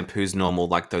who's temp, who's normal,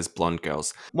 like those blonde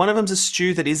girls. One of them's a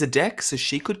stew that is a deck, so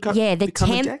she could become a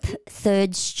deck?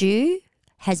 Third stew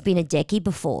has been a decky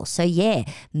before. So, yeah,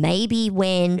 maybe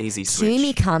when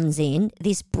Sumi comes in,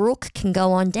 this Brooke can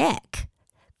go on deck.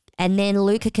 And then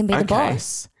Luca can be the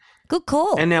boss. Good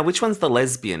call. And now, which one's the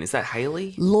lesbian? Is that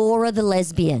Haley? Laura the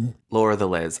lesbian. Laura the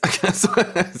les.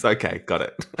 Okay, got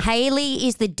it. Haley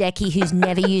is the decky who's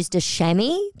never used a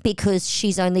chamois because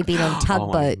she's only been on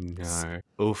tugboats. Oh,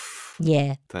 no. Oof.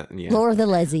 Yeah. Yeah. Laura the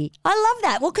lesy. I love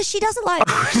that. Well, because she doesn't like.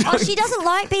 She doesn't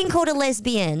like being called a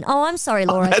lesbian. Oh, I'm sorry,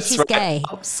 Laura. That's She's right. gay.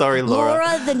 I'm sorry, Laura.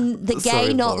 Laura the gay,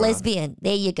 Sorry, not Laura. lesbian.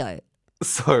 There you go.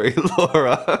 Sorry,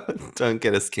 Laura. Don't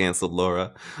get us cancelled,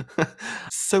 Laura.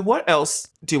 So what else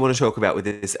do you want to talk about with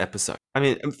this episode? I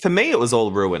mean, for me, it was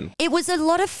all ruin. It was a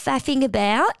lot of faffing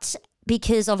about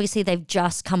because obviously they've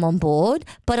just come on board,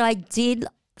 but I did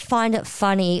find it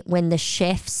funny when the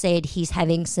chef said he's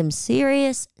having some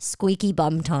serious squeaky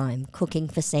bum time cooking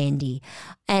for Sandy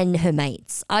and her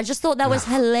mates. I just thought that was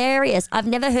hilarious. I've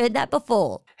never heard that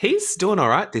before. He's doing all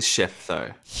right, this chef,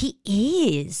 though. He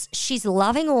is. She's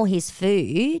loving all his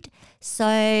food.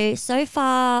 So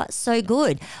far, so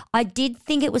good. I did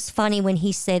think it was funny when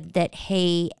he said that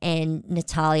he and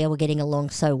Natalia were getting along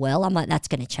so well. I'm like, that's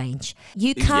going to change.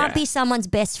 You can't be someone's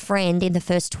best friend in the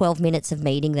first 12 minutes of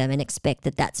meeting them and expect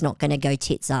that that's not going to go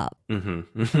tits up.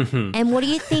 Mm-hmm. And what do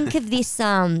you think of this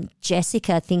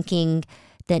Jessica thinking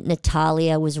that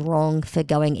Natalia was wrong for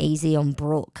going easy on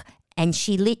Brooke? And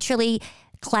she literally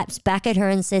claps back at her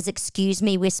and says, excuse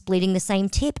me, we're splitting the same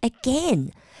tip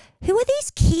again. Who are these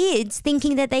kids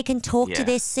thinking that they can talk to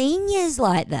their seniors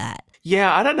like that?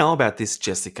 Yeah, I don't know about this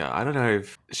Jessica. I don't know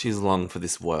if she's long for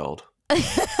this world.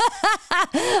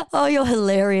 Oh, you're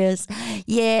hilarious.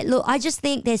 Yeah, look, I just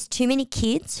think there's too many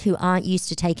kids who aren't used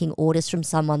to taking orders from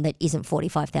someone that isn't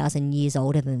 45,000 years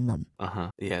older than them.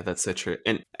 Yeah, that's so true.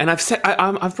 And I've said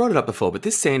I've brought it up before, but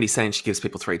this Sandy saying she gives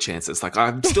people 3 chances, like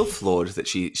I'm still floored that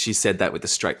she said that with a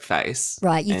straight face.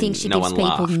 Right, you think she gives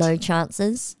people no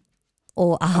chances?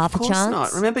 Or a half a chance? Of course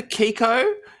not. Remember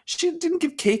Kiko? She didn't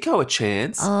give Kiko a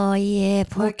chance. Oh, yeah,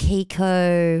 poor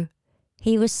Kiko.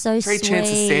 He was so 3 sweet.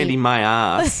 chances, Sandy, my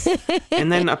ass. And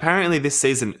then apparently this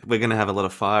season we're going to have a lot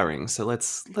of firing. So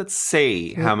let's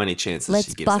see how many chances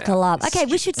she gives buckle out. up. Okay,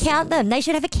 we should count them. They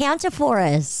should have a counter for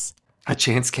us. A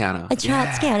chance counter. A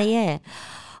chance counter, yeah.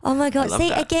 Oh my God.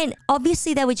 See, again,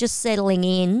 obviously they were just settling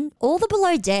in. All the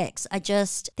below decks are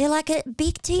just, they're like a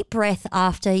big deep breath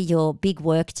after your big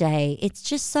work day. It's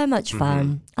just so much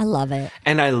fun. I love it.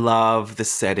 And I love the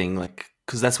setting, like,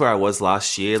 because that's where I was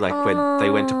last year. Like when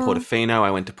they went to Portofino, I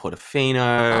went to Portofino,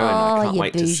 and I can't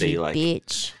wait to see like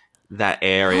that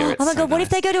area. It's oh my so God, what nice.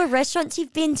 if they go to a restaurant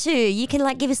you've been to? You can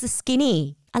like give us the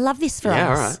skinny. I love this for us. Yeah,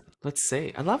 all right. Let's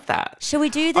see. I love that. Shall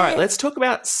we do that? All right, let's talk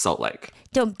about Salt Lake.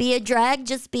 Don't be a drag,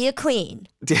 just be a queen.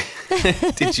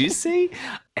 Did you see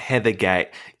Heather Gay?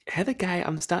 Heather Gay,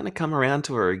 I'm starting to come around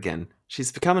to her again.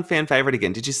 She's becoming fan favorite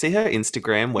again. Did you see her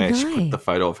Instagram where she put the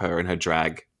photo of her in her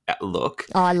drag look?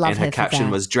 Oh, I love and her her for caption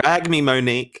that. was "Drag me,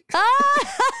 Monique."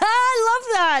 I love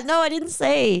that. No, I didn't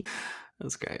see.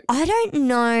 That's great. I don't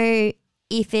know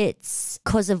if it's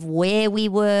because of where we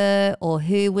were or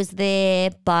who was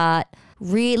there, but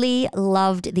really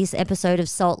loved this episode of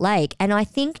Salt Lake. And I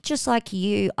think just like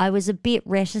you, I was a bit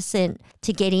reticent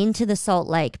to get into the Salt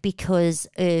Lake because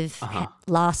of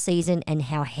last season and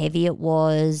how heavy it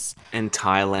was. And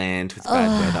Thailand with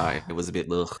bad weather, it was a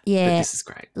bit ugh. Yeah. But this is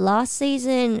great. Last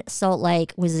season, Salt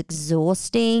Lake was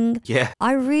exhausting. Yeah.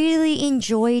 I really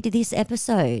enjoyed this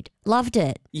episode. Loved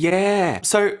it. Yeah.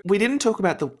 So we didn't talk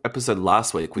about the episode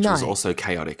last week, which was also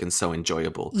chaotic and so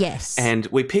enjoyable. Yes. And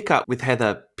we pick up with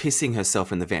Heather pissing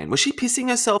herself in the van. Was she pissing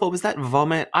herself or was that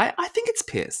vomit? I think it's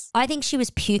piss. I think she was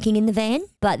puking in the van,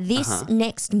 but this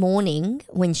next morning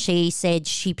when she said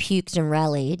she puked and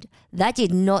rallied, that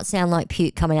did not sound like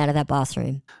puke coming out of that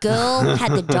bathroom. Girl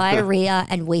had the diarrhea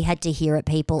and we had to hear it,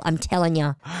 people. I'm telling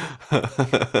you.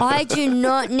 I do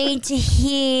not need to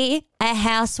hear a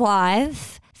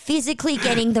housewife physically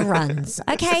getting the runs,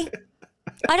 okay?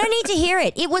 I don't need to hear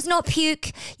it. It was not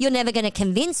puke. You're never going to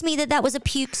convince me that that was a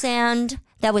puke sound.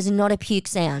 That was not a puke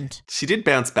sound. She did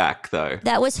bounce back though.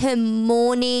 That was her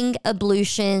morning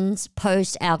ablutions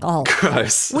post-alcohol.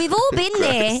 Gross. We've all been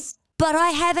there, but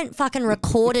I haven't fucking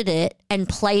recorded it and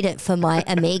played it for my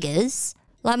amigas.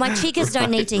 Like my chicas don't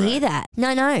need to hear that.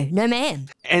 No, ma'am.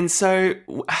 And so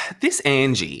this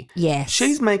Angie,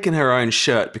 she's making her own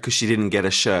shirt because she didn't get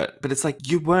a shirt. But it's like,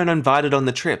 you weren't invited on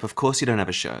the trip. Of course you don't have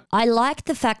a shirt. I liked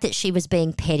the fact that she was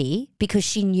being petty because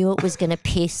she knew it was going to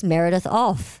piss Meredith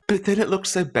off. But then it looked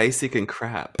so basic and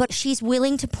crap. But she's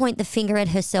willing to point the finger at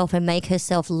herself and make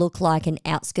herself look like an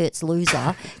outskirts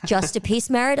loser just to piss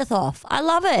Meredith off. I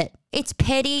love it. It's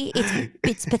petty.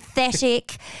 It's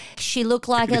pathetic. She looked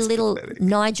like a little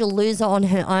Nigel loser on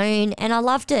her own, and I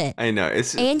loved it. I know.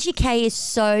 Angie K is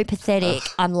so pathetic.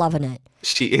 I'm loving it.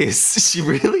 She is. She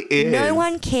really is. No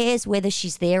one cares whether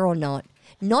she's there or not.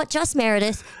 Not just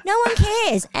Meredith. No one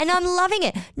cares. And I'm loving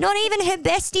it. Not even her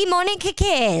bestie Monica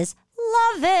cares.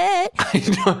 Love it.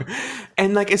 I know.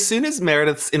 And like as soon as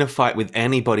Meredith's in a fight with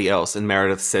anybody else and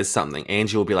Meredith says something,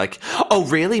 Angie will be like, oh,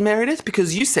 really, Meredith?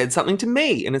 Because you said something to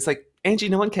me. And it's like, Angie,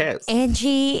 no one cares.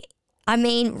 Angie, I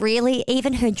mean, really,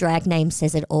 even her drag name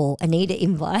says it all. Anita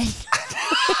Invite.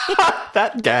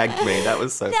 That gagged me. That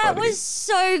was so funny. That was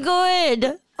so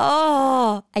good.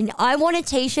 Oh, and I want a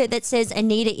T-shirt that says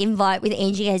Anita Invite with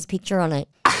Angie A's picture on it.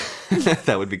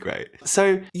 That would be great.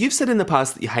 So you've said in the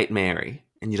past that you hate Mary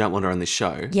and you don't want her on this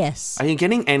show. Yes. Are you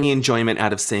getting any enjoyment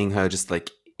out of seeing her just like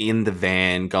in the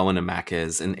van going to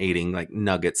Macca's and eating like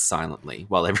nuggets silently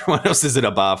while everyone else is at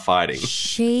a bar fighting?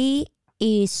 She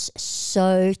is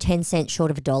so 10 cents short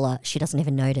of $1. She doesn't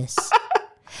even notice.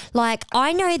 Like,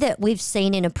 I know that we've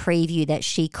seen in a preview that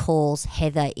she calls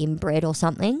Heather inbred or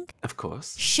something. Of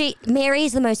course. Mary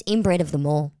is the most inbred of them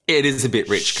all. It is a bit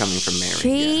rich coming from Mary.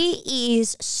 She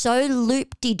is so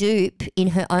loop-de-doop in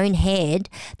her own head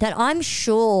that I'm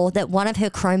sure that one of her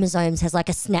chromosomes has like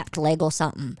a snapped leg or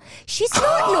something. She's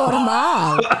not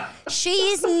normal. She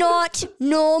is not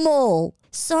normal.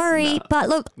 Sorry, but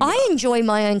look, I enjoy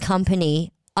my own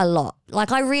company a lot.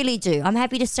 Like, I really do. I'm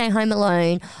happy to stay home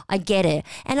alone. I get it.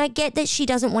 And I get that she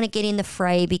doesn't want to get in the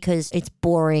fray because it's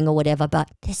boring or whatever, but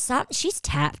she's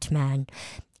tapped, man.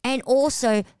 And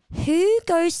also, who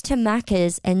goes to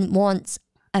Macca's and wants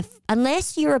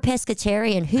unless you're a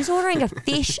pescatarian, who's ordering a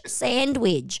fish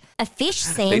sandwich? A fish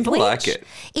sandwich? People like it.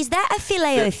 Is that a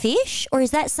filet o fish or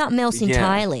is that something else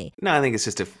entirely? No, I think it's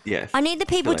just I need the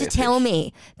people to tell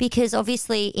me because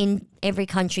obviously in every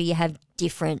country you have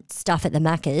different stuff at the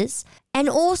Macca's. And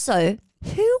also,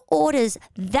 who orders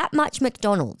that much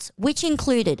McDonald's, which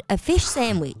included a fish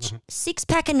sandwich,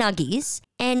 6-pack of nuggies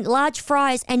and large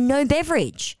fries and no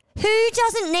beverage? Who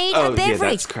doesn't need a beverage? Yeah,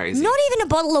 that's crazy. Not even a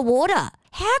bottle of water.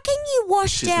 How can you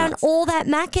wash down all that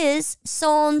Macca's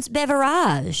sans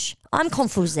beverage? I'm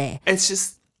confused there. It's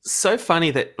just so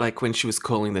funny that like when she was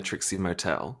calling the Trixie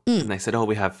Motel and they said, oh,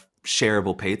 we have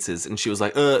shareable pizzas. And she was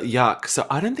like, yuck. So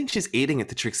I don't think she's eating at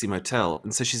the Trixie Motel.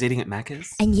 And so she's eating at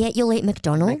Macca's. And yet you'll eat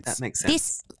McDonald's? That makes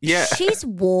sense. She's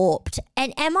warped.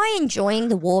 And am I enjoying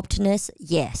the warpedness?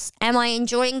 Yes. Am I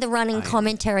enjoying the running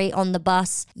commentary on the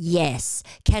bus? Yes.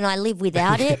 Can I live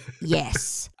without it?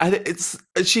 Yes.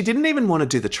 She didn't even want to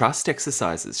do the trust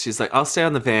exercises. She's like, I'll stay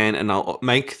on the van and I'll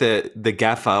make the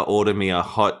gaffer order me a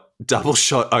hot double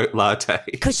shot oat latte.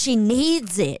 Because she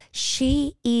needs it.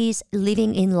 She is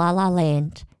living in La La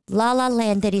Land. La La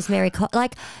Land that is Mary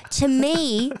like, to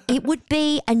me, it would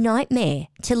be a nightmare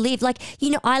to live. Like,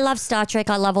 you know, I love Star Trek.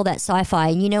 I love all that sci-fi.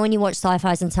 And you know when you watch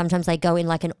sci-fis and sometimes they go in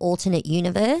like an alternate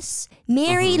universe?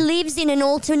 Mary lives in an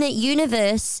alternate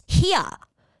universe here.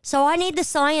 So I need the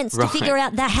science to figure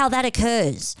out how that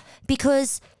occurs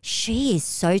because she is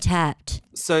so tapped.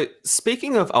 So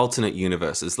speaking of alternate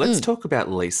universes, let's talk about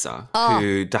Lisa,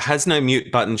 who has no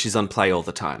mute button. She's on play all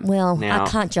the time. Well, now, I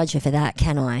can't judge her for that,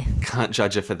 can I? Can't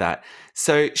judge her for that.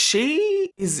 So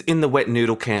she is in the wet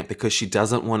noodle camp because she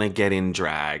doesn't want to get in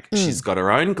drag. She's got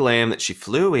her own glam that she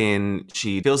flew in.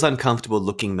 She feels uncomfortable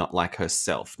looking not like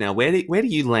herself. Now, where do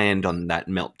you land on that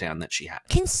meltdown that she had?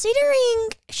 Considering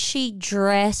she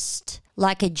dressed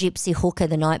like a gypsy hooker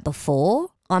the night before,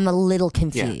 I'm a little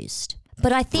confused.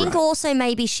 But I think also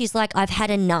maybe she's like, I've had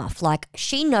enough. Like,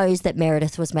 she knows that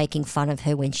Meredith was making fun of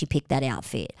her when she picked that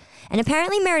outfit. And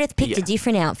apparently Meredith picked a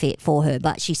different outfit for her,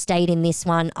 but she stayed in this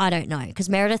one. I don't know, because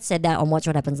Meredith said that on Watch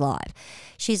What Happens Live.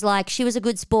 She's like, she was a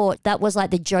good sport. That was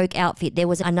like the joke outfit. There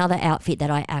was another outfit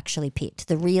that I actually picked,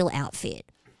 the real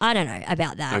outfit. I don't know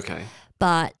about that. Okay.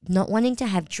 But not wanting to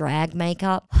have drag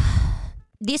makeup.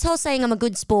 This whole saying I'm a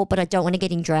good sport, but I don't want to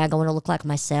get in drag. I want to look like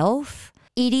myself.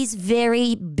 It is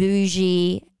very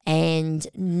bougie and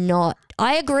not...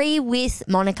 I agree with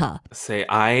Monica. See,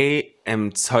 I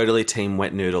am totally team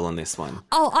wet noodle on this one.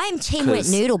 Oh, I'm team wet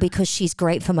noodle because she's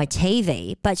great for my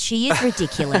TV, but she is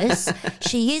ridiculous.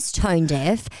 She is tone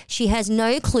deaf. She has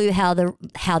no clue how the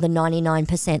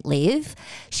 99% live.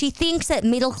 She thinks that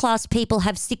middle class people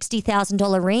have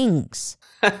 $60,000 rings.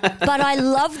 But I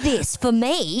love this for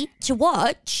me to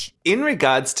watch. In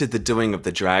regards to the doing of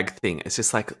the drag thing, it's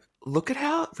just like... Look at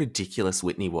how ridiculous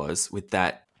Whitney was with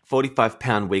that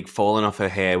 45-pound wig falling off her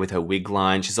hair with her wig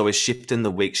line. She's always shifting the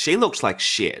wig. She looks like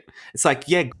shit. It's like,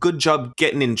 yeah, good job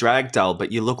getting in drag, doll,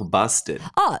 but you look busted.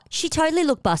 Oh, she totally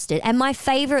looked busted. And my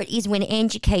favourite is when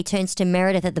Angie K turns to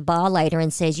Meredith at the bar later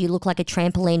and says, you look like a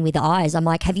trampoline with eyes. I'm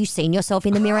like, have you seen yourself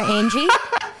in the mirror, Angie?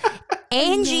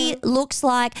 Angie looks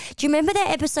like... Do you remember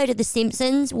that episode of The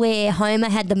Simpsons where Homer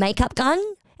had the makeup gun?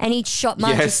 and he'd shot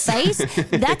Marge's face.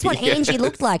 That's what Angie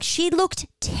looked like. She looked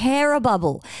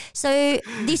terrible. So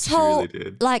this whole,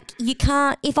 really like, you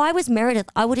can't, if I was Meredith,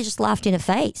 I would have just laughed in her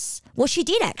face. Well, she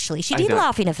did actually. She did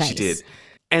laugh in her face. She did.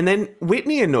 And then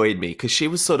Whitney annoyed me because she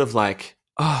was sort of like,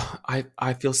 oh,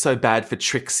 I feel so bad for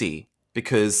Trixie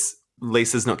because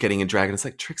Lisa's not getting a drag. And it's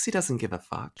like, Trixie doesn't give a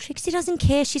fuck. Trixie doesn't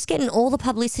care. She's getting all the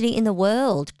publicity in the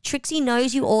world. Trixie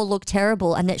knows you all look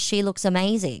terrible and that she looks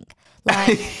amazing.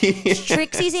 Like,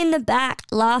 Trixie's in the back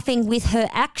laughing with her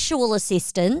actual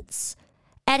assistants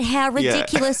at how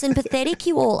ridiculous and pathetic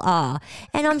you all are.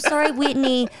 And I'm sorry,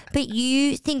 Whitney, but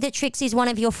you think that Trixie's one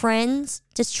of your friends?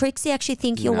 Does Trixie actually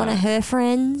think you're one of her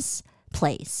friends?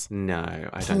 Please. No,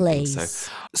 I don't think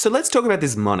so. So let's talk about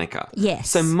this Monica. Yes.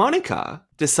 So Monica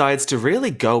decides to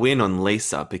really go in on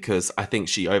Lisa because I think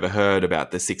she overheard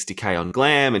about the 60K on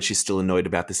Glam and she's still annoyed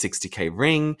about the 60K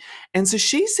ring. And so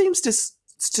she seems to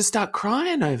start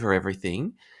crying over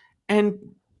everything and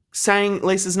saying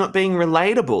Lisa's not being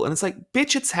relatable. And it's like,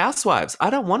 bitch, it's Housewives. I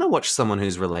don't want to watch someone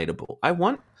who's relatable. I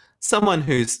want someone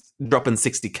who's dropping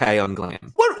 60K on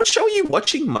Glam. What show are you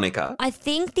watching, Monica? I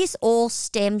think this all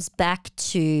stems back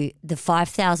to the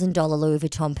 $5,000 Louis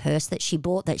Vuitton purse that she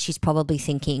bought that she's probably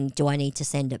thinking, do I need to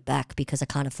send it back because I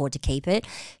can't afford to keep it?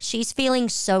 She's feeling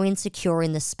so insecure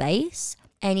in the space.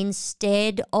 And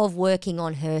instead of working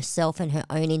on herself and her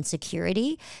own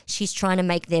insecurity, she's trying to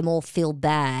make them all feel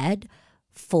bad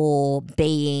for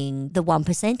being the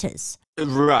 1%ers.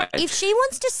 Right. If she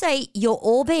wants to say you're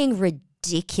all being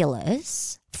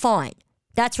ridiculous, fine.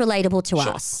 That's relatable to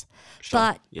us.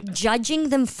 But judging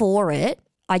them for it,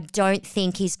 I don't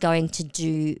think is going to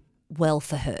do well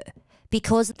for her.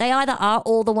 Because they either are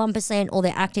all the 1% or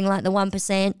they're acting like the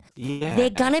 1%. Yeah. They're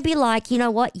going to be like, you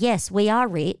know what? Yes, we are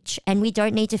rich and we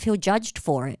don't need to feel judged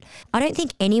for it. I don't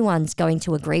think anyone's going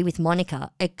to agree with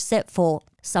Monica except for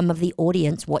some of the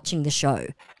audience watching the show.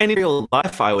 And in real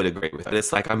life, I would agree with it.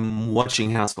 It's like I'm watching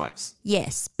Housewives.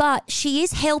 Yes, but she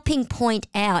is helping point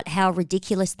out how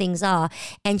ridiculous things are,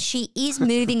 and she is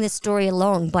moving the story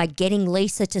along by getting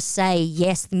Lisa to say,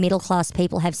 yes, the middle-class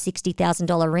people have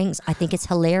 $60,000 rings. I think it's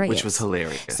hilarious. Which was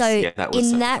hilarious. So that was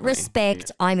in so that funny.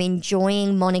 respect, I'm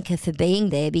enjoying Monica for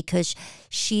being there because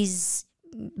she's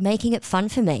making it fun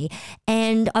for me.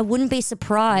 And I wouldn't be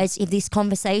surprised if this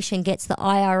conversation gets the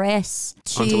IRS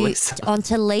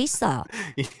onto Lisa.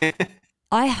 Yeah.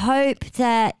 I hope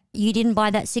that you didn't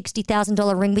buy that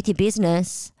 $60,000 ring with your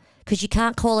business because you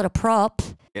can't call it a prop.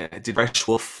 Yeah. Did Fresh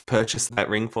Wolf purchase that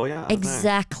ring for you?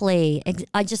 Exactly.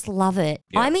 I just love it.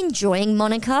 Yeah. I'm enjoying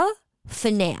Monica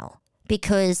for now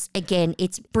because, again,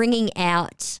 it's bringing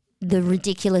out the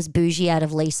ridiculous bougie out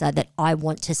of Lisa that I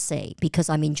want to see because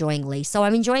I'm enjoying Lisa. So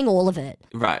I'm enjoying all of it.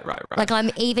 Right. Like I'm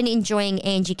even enjoying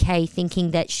Angie K thinking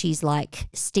that she's like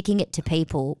sticking it to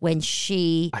people when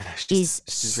she's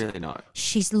really not.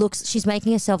 She's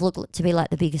making herself look to be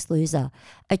like the biggest loser.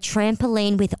 A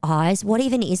trampoline with eyes. What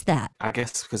even is that? I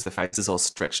guess because the face is all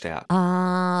stretched out.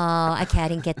 Ah, okay, I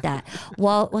didn't get that.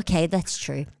 Well, okay, that's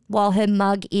true. While her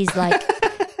mug is like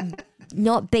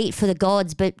not beat for the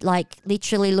gods, but like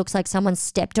literally looks like someone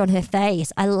stepped on her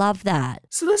face. I love that.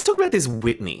 So let's talk about this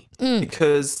Whitney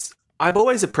because I've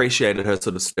always appreciated her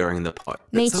sort of stirring the pot.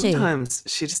 Me but too. Sometimes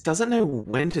she just doesn't know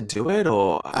when to do it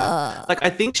or like I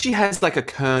think she has like a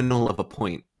kernel of a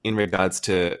point in regards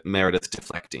to Meredith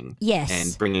deflecting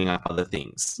and bringing up other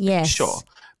things. Yes. Sure.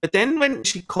 But then when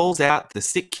she calls out the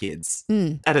sick kids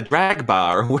at a drag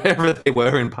bar or wherever they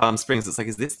were in Palm Springs, it's like,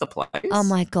 is this the place? Oh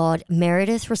my God.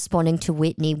 Meredith responding to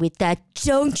Whitney with that,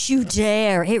 don't you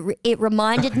dare. It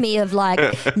reminded me of like,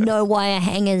 no wire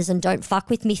hangers and don't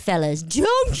fuck with me, fellas.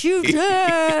 Don't you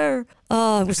dare.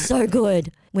 Oh, it was so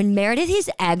good. When Meredith is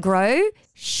aggro,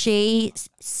 she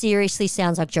seriously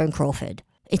sounds like Joan Crawford.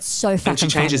 It's so fucking And she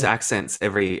changes funny. accents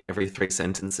every 3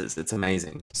 sentences. It's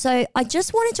amazing. So I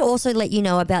just wanted to also let you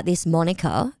know about this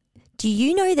Monica. Do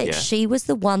you know that she was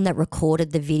the one that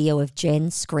recorded the video of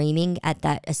Jen screaming at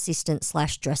that assistant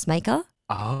 / dressmaker?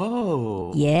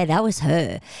 Oh. Yeah, that was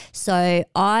her. So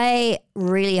I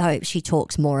really hope she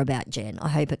talks more about Jen. I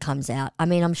hope it comes out. I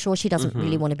mean, I'm sure she doesn't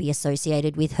really want to be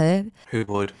associated with her. Who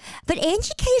would? But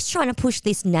Angie K is trying to push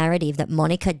this narrative that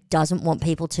Monica doesn't want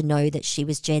people to know that she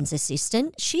was Jen's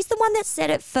assistant. She's the one that said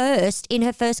it first in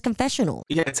her first confessional.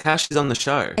 Yeah, it's how she's on the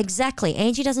show. Exactly.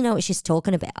 Angie doesn't know what she's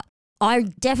talking about. I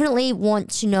definitely want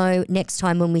to know next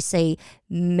time when we see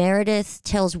Meredith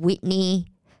tells Whitney,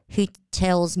 who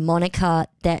tells Monica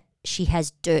that she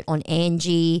has dirt on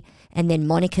Angie, and then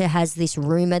Monica has this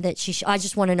rumor that I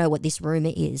just want to know what this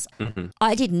rumor is.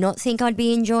 I did not think I'd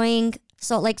be enjoying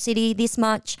Salt Lake City this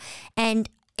much, and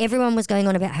everyone was going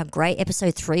on about how great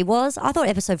episode 3 was. I thought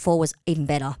episode 4 was even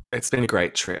better. It's been a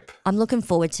great trip. I'm looking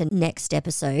forward to next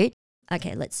episode.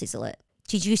 Okay, let's sizzle it.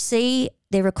 Did you see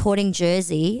they're recording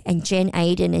Jersey and Jen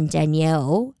Aiden and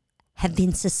Danielle have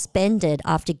been suspended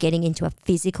after getting into a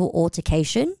physical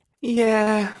altercation?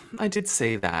 Yeah, I did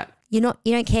see that. You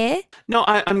don't care? No,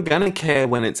 I'm going to care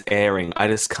when it's airing. I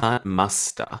just can't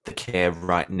muster the care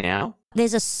right now.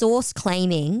 There's a source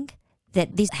claiming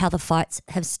that this is how the fights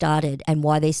have started and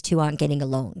why these two aren't getting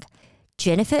along.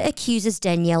 Jennifer accuses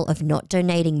Danielle of not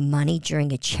donating money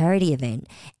during a charity event,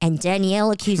 and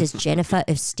Danielle accuses Jennifer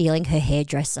of stealing her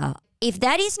hairdresser. If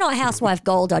that is not housewife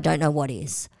gold, I don't know what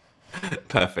is.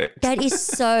 Perfect. That is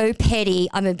so petty.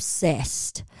 I'm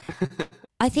obsessed.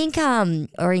 I think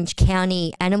Orange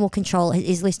County Animal Control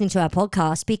is listening to our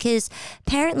podcast because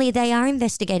apparently they are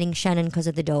investigating Shannon because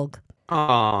of the dog.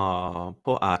 Oh,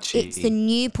 poor Archie. It's the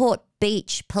Newport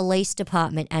Beach Police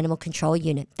Department Animal Control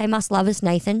Unit. They must love us,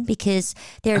 Nathan, because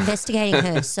they're investigating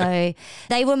her. So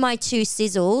they were my 2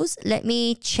 sizzles. Let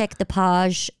me check the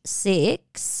Page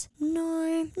 6.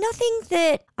 No, nothing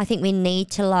that I think we need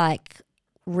to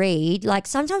read.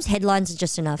 Sometimes headlines are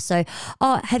just enough. So,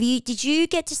 did you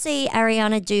get to see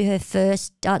Ariana do her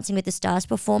first Dancing with the Stars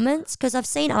performance? Because I've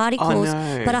seen articles,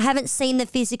 but I haven't seen the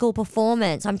physical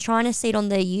performance. I'm trying to see it on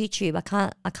the YouTube.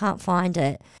 I can't find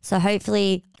it. So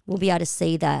hopefully we'll be able to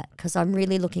see that because I'm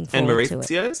really looking forward to it. And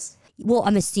Mauricio's? Well,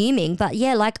 I'm assuming, but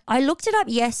yeah, I looked it up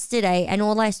yesterday and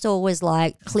all I saw was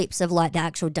clips of the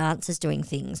actual dancers doing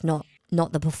things, not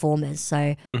the performers.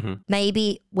 So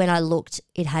maybe when I looked,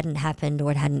 it hadn't happened or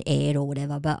it hadn't aired or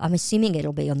whatever, but I'm assuming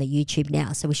it'll be on the YouTube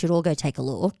now. So we should all go take a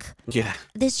look. Yeah.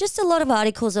 There's just a lot of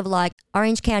articles of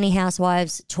Orange County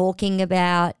housewives talking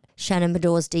about Shannon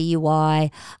Bedore's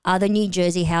DUI, the New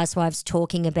Jersey housewives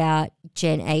talking about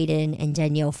Jen Aiden and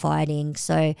Danielle fighting.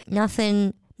 So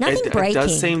nothing breaking. It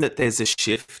does seem that there's a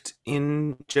shift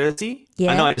in Jersey.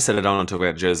 Yeah. I know I just said I don't want to talk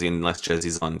about Jersey unless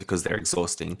Jersey's on because they're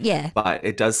exhausting. Yeah. But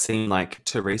it does seem like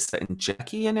Teresa and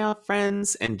Jackie are now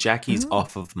friends and Jackie's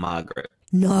off of Margaret.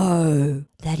 No,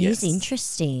 that is Yes.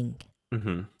 interesting.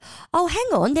 Mm-hmm. Oh, hang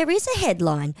on. There is a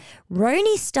headline.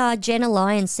 RHONY star Jenna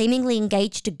Lyons seemingly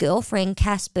engaged to girlfriend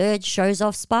Cass Bird shows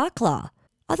off sparkler.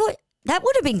 I thought that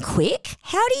would have been quick.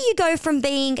 How do you go from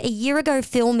being a year ago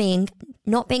filming,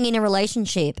 not being in a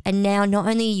relationship, and now not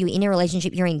only are you in a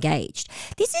relationship, you're engaged?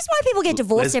 This is why people get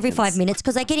divorced every 5 minutes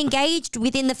because they get engaged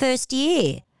within the first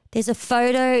year. There's a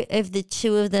photo of the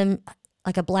two of them,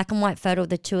 a black and white photo of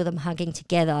the two of them hugging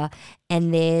together,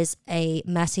 and there's a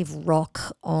massive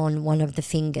rock on one of the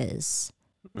fingers.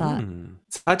 But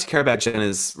It's hard to care about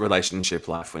Jenna's relationship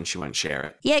life when she won't share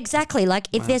it. yeah, exactly.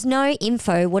 If there's no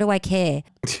info, what do I care?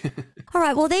 All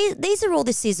right, well, these are all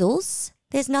the sizzles.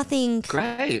 There's nothing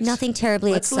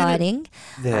terribly exciting.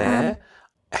 There.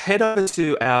 Head over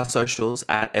to our socials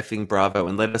at effing Bravo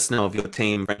and let us know if you're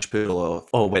team French Poodle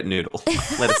or Wet Noodle.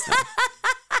 Let us know.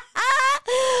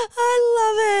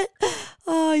 I love it.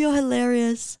 Oh, you're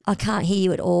hilarious. I can't hear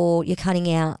you at all. You're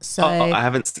cutting out. So I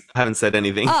haven't said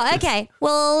anything. Oh, okay.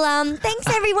 Well, thanks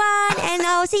everyone, and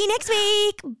I'll see you next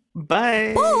week.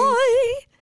 Bye. Bye.